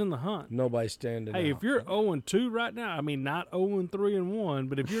 Everybody's in the hunt. nobody's standing Hey, out. if you're 0-2 right now, I mean not 0-3-1,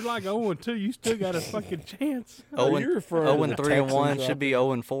 but if you're like 0-2, you still got a fucking chance. Are you referring to the 3-1 Texans should out be there?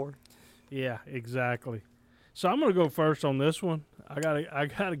 0-4. Yeah, exactly. So I'm gonna go first on this one. I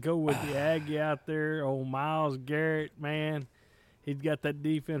gotta go with the Aggie out there. Old Myles Garrett, man, he's got that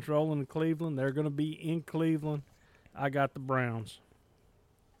defense rolling in Cleveland. They're gonna be in Cleveland. I got the Browns.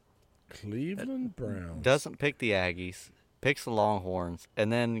 Cleveland Browns. Doesn't pick the Aggies, picks the Longhorns,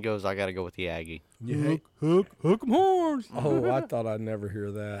 and then goes, I got to go with the Aggie. Hook 'em horns. Oh, I thought I'd never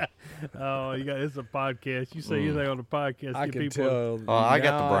hear that. Oh, it's a podcast. You say anything on the podcast, I get can people. tell. Oh, I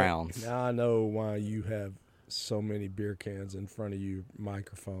got the now Browns. Now I know why you have so many beer cans in front of your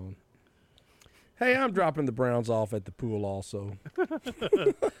microphone. Hey, I'm dropping the Browns off at the pool also.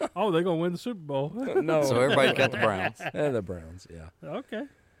 Oh, they're gonna win the Super Bowl. No. So everybody's got the Browns. And the Browns, yeah. Okay.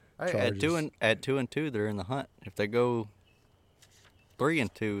 Hey, at 2-2, they're in the hunt. If they go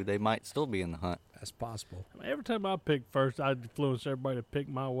 3-2, they might still be in the hunt. That's possible. Every time I pick first, I influence everybody to pick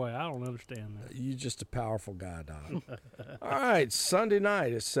my way. I don't understand that. You're just a powerful guy, Doc. All right, Sunday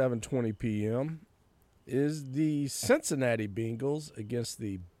night at 7:20 p.m. is the Cincinnati Bengals against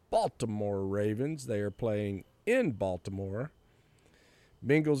the Baltimore Ravens. They are playing in Baltimore.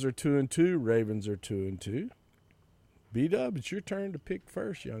 Bengals are 2-2. Ravens are 2-2. B-Dub, it's your turn to pick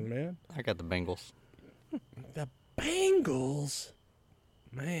first, young man. I got the Bengals. The Bengals?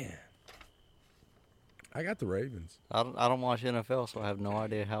 Man. I got the Ravens. I don't watch NFL, so I have no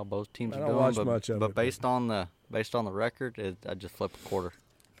idea how both teams I are don't doing. watch but much of but it, based on the record, I just flip a quarter.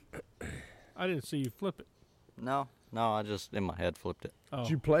 I didn't see you flip it. No, I just in my head flipped it. Oh, Did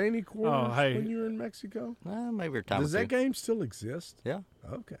you play any quarters hey. when you were in Mexico? Maybe a time Does or that two. game still exist? Yeah,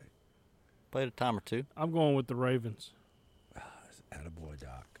 Okay. played a time or two. I'm going with the Ravens. Attaboy,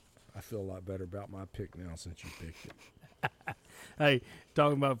 Doc. I feel a lot better about my pick now since you picked it. Hey,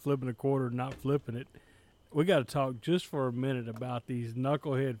 talking about flipping a quarter, not flipping it. We got to talk just for a minute about these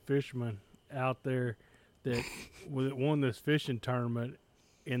knucklehead fishermen out there that won this fishing tournament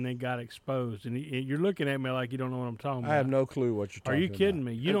and then got exposed. And you're looking at me like you don't know what I'm talking about. I have no clue what you're Are talking you kidding about.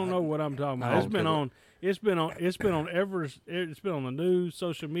 me? You don't know what I'm talking about. No, It's been on the news,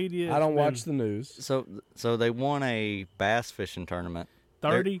 social media. I don't watch the news. So they won a bass fishing tournament.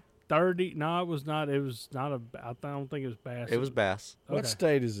 30. No, it was not. It was not a. I don't think it was bass. It was bass. What Okay.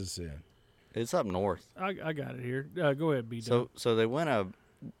 state is this in? It's up north. I got it here. Go ahead, B. So they win a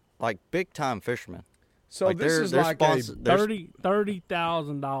like big time fishermen. So Like, this they're- is they're like sponsored-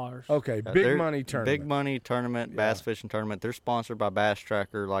 $30,000. okay, Uh, big they're money tournament. Big money tournament, bass Yeah. fishing tournament. They're sponsored by Bass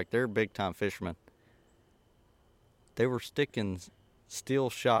Tracker. Like they're big time fishermen. They were sticking steel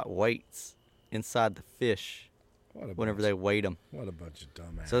shot weights inside the fish What a whenever bunch, they weighed them. What a bunch of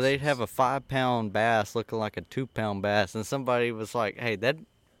dumbasses. So they'd have a 5-pound bass looking like a 2-pound bass, and somebody was like, "Hey, that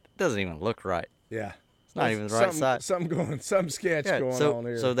doesn't even look right. yeah. It's not even the right size." Some sketch going so on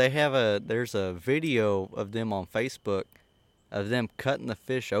here. so there's a video of them on Facebook of them cutting the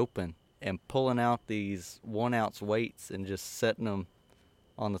fish open and pulling out these 1-ounce weights and just setting them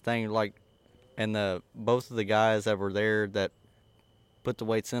on the thing, like, and both of the guys that were there that put the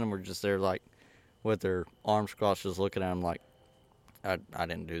weights in them were just there like with their arms crossed, just looking at them like, I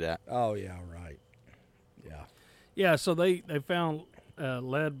didn't do that. Oh yeah, right. Yeah. Yeah, so they found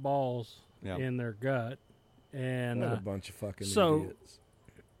lead balls Yeah. in their gut, and What a bunch of fucking so- idiots.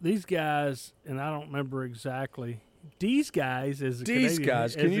 these guys, and I don't remember exactly. These guys is a These Canadian,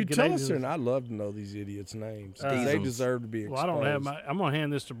 guys, as can a you tell us Canadian- their? I'd love to know these idiots' names. 'Cause Uh, they Deezums. deserve to be exposed. Well, I don't have I'm gonna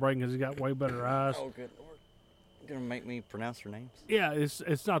hand this to Braden because he's got way better eyes. Oh, good Lord. You're going to make me pronounce their names? Yeah,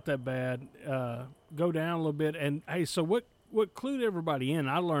 it's not that bad. Go down a little bit, and hey, so what clued everybody in?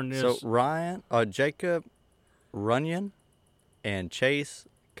 I learned this. So Jacob Runyon and Chase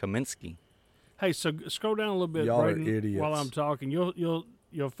Kaminsky. Hey, so scroll down a little bit, Y'all are Braden, idiots. while I'm talking.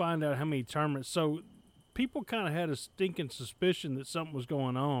 You'll find out how many tournaments. So people kind of had a stinking suspicion that something was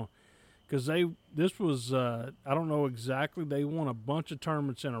going on because this was I don't know exactly. They won a bunch of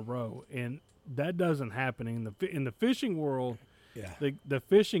tournaments in a row, and that doesn't happen in the fishing world. Yeah. The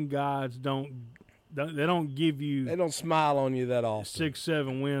fishing gods don't give you They don't smile on you that often.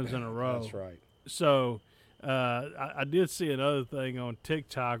 6-7 wins in a row. That's right. So I did see another thing on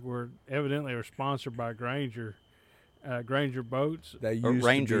TikTok where evidently they were sponsored by Granger Boats. They Or used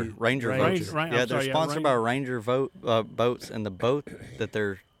Ranger to be, Ranger Ranger, Boats. I'm Yeah, they're sorry, yeah, sponsored by Ranger. Ranger Boats, and the boat that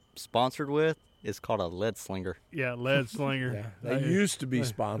they're sponsored with is called a lead slinger. Yeah, lead slinger. Yeah, they used to be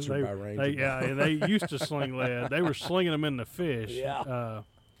sponsored they- by Ranger. and they used to sling lead. They were slinging them in the fish. Yeah.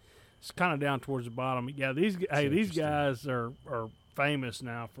 It's kind of down towards the bottom. Yeah, these interesting. guys are famous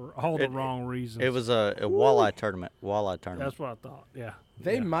now for all the It- wrong reasons. It was a walleye tournament. Walleye tournament. That's what I thought. Yeah.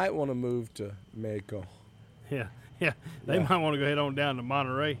 They yeah. might want to move to Mexico. Yeah. Yeah. They Yeah. might want to go head on down to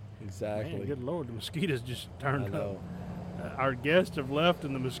Monterey. Exactly. Man, good Lord, the mosquitoes just I turned up. know. Our guests have left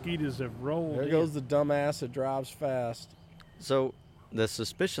and the mosquitoes have rolled. There in. goes the dumbass that drives fast. So the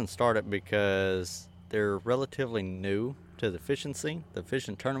suspicion started because they're relatively new to the fishing scene, the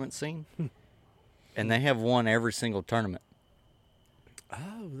fishing tournament scene, and they have won every single tournament.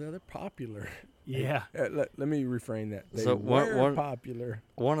 Oh, they're popular. Yeah. Let me refrain that. They So were popular.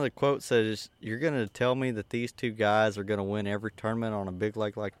 One of the quotes says, "You're going to tell me that these two guys are going to win every tournament on a big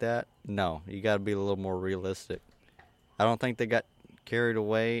lake like that? No, you got to be a little more realistic." I don't think they got carried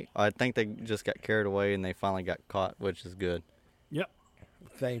away. I think they just got carried away and they finally got caught, which is good. Yep.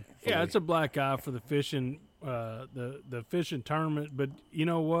 Thankfully. Yeah, it's a black eye for the fishing, the fishing tournament. But you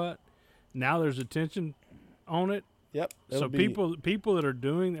know what? Now there's attention on it. Yep. So it'll be- people that are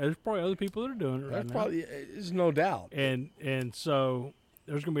doing, there's probably other people that are doing it right That's now. probably, there's no doubt. And so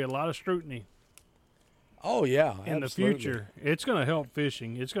there's going to be a lot of scrutiny Oh yeah, in absolutely. the future. It's going to help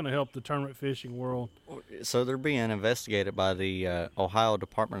fishing. It's going to help the tournament fishing world. So they're being investigated by the Ohio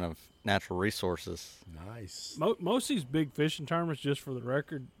Department of Natural Resources. Nice. Most of these big fishing tournaments, just for the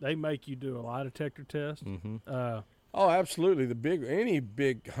record, they make you do a lie detector test. Mm-hmm. Oh, absolutely. Any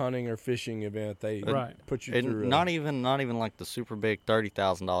big hunting or fishing event, they Right. put you And through. not even like the super big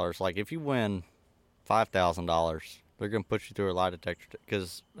 $30,000. Like if you win $5,000, they're gonna put you through a lie detector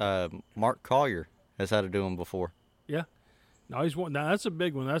because Mark Collier has had to do them before. Yeah. No, he's one. Now that's a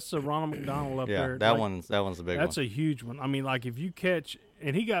big one. That's the Ronald McDonald up Yeah, there. that Like, one's the big That's one. a huge one. I mean, like if you catch,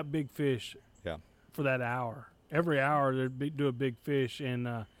 and he got big fish. Yeah. For that hour, every hour they'd do a big fish, and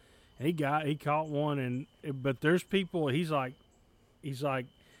he caught one, but there's people. He's like, if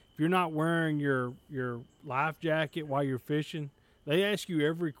you're not wearing your life jacket while you're fishing, They ask you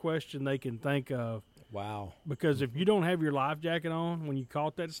every question they can think of. Wow. Because if you don't have your life jacket on when you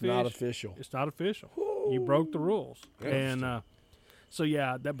caught that It's fish, not official. it's not official. You broke the rules. And so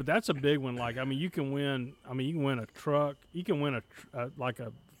yeah, but that's a big one. Like, I mean, you can win. I mean, you can win a truck. You can win like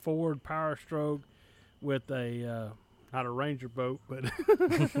a Ford Power Stroke with a not a Ranger boat, but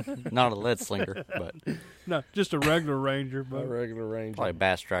Not a lead slinger, but no, just a regular Ranger A boat. regular Ranger. probably a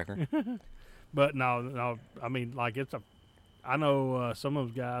bass tracker. But no. I mean, like I know some of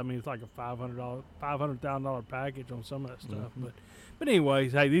those guys. I mean, it's like a $500,000 package on some of that stuff. But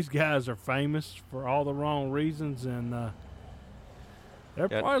anyways, hey, these guys are famous for all the wrong reasons, and they're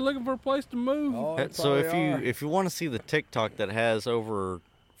Yeah. probably looking for a place to move. Oh, they So probably if you want to see the TikTok that has over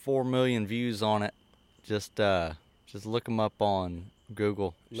 4 million views on it, just look them up on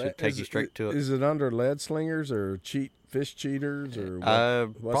Google. Should take you straight to it. Is it under lead slingers or fish cheaters or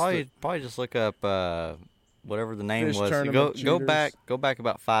what? What's Probably just look up whatever the name Fish was. tournament Go cheaters. back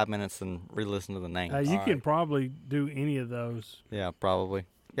about 5 minutes and re-listen to the name. You All can right. probably do any of those. Yeah, probably.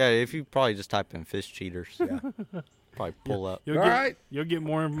 Yeah, if you probably just type in fish cheaters, Yeah. probably pull up. You'll All get, right. You'll get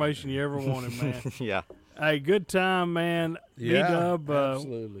more information you ever wanted, man. Yeah. Hey, good time, man. Yeah, B-Dub,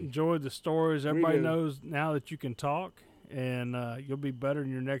 absolutely. enjoyed the stories. Everybody do. knows now that you can talk, and you'll be better in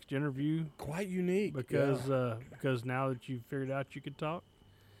your next interview Quite unique. because now that you've figured out you can talk.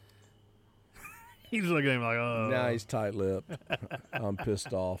 He's looking at him like, oh. Now he's tight-lipped. I'm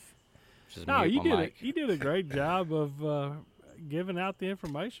pissed off. Just No, mute you my did mic. you did a great job of giving out the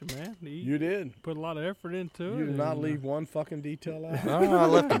information, man. You did. Put a lot of effort into it. You did not and, leave one fucking detail out. Oh, I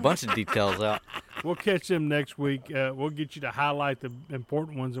left a bunch of details out. We'll catch them next week. We'll get you to highlight the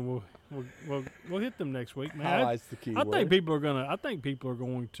important ones, and we'll hit them next week, man. Highlights the key I word. think people are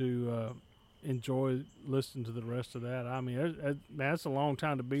going to enjoy listening to the rest of that. I mean, man, that's a long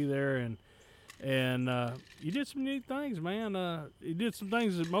time to be there, and you did some neat things, man. You did some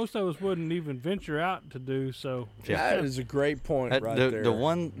things that most of us wouldn't even venture out to do. So Yeah. That is a great point right there.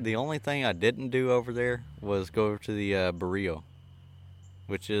 The only thing I didn't do over there was go over to the Barrio,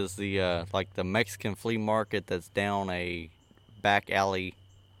 which is the like the Mexican flea market that's down a back alley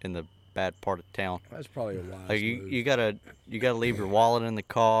in the bad part of town. That's probably a wise Like move. you gotta leave your wallet in the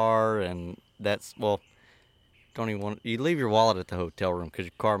car, and that's don't even want you leave your wallet at the hotel room because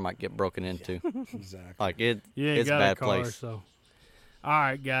your car might get broken into. Exactly. Like you ain't it's a got bad a car. place. So, all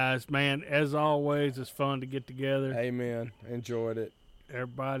right, guys, man. As always, it's fun to get together. Amen. Enjoyed it.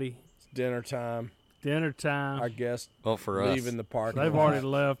 Everybody, It's dinner time. dinner time. Our guests Well, for us, leaving the parking They've lot. already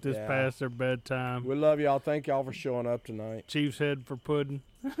left. It's Yeah. past their bedtime. We love y'all. Thank y'all for showing up tonight. Chief's head for pudding.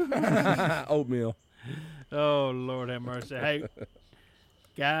 Oatmeal. Oh, Lord have mercy. Hey,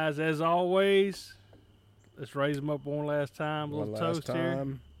 guys, as always, let's raise them up one last time. A One little last toast here.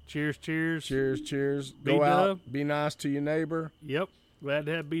 time. Cheers, cheers. Cheers, cheers. B-Dub. Go out. Be nice to your neighbor. Yep. Glad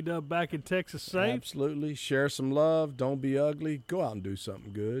to have B-Dub back in Texas safe. Absolutely. Share some love. Don't be ugly. Go out and do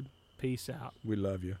something good. Peace out. We love you.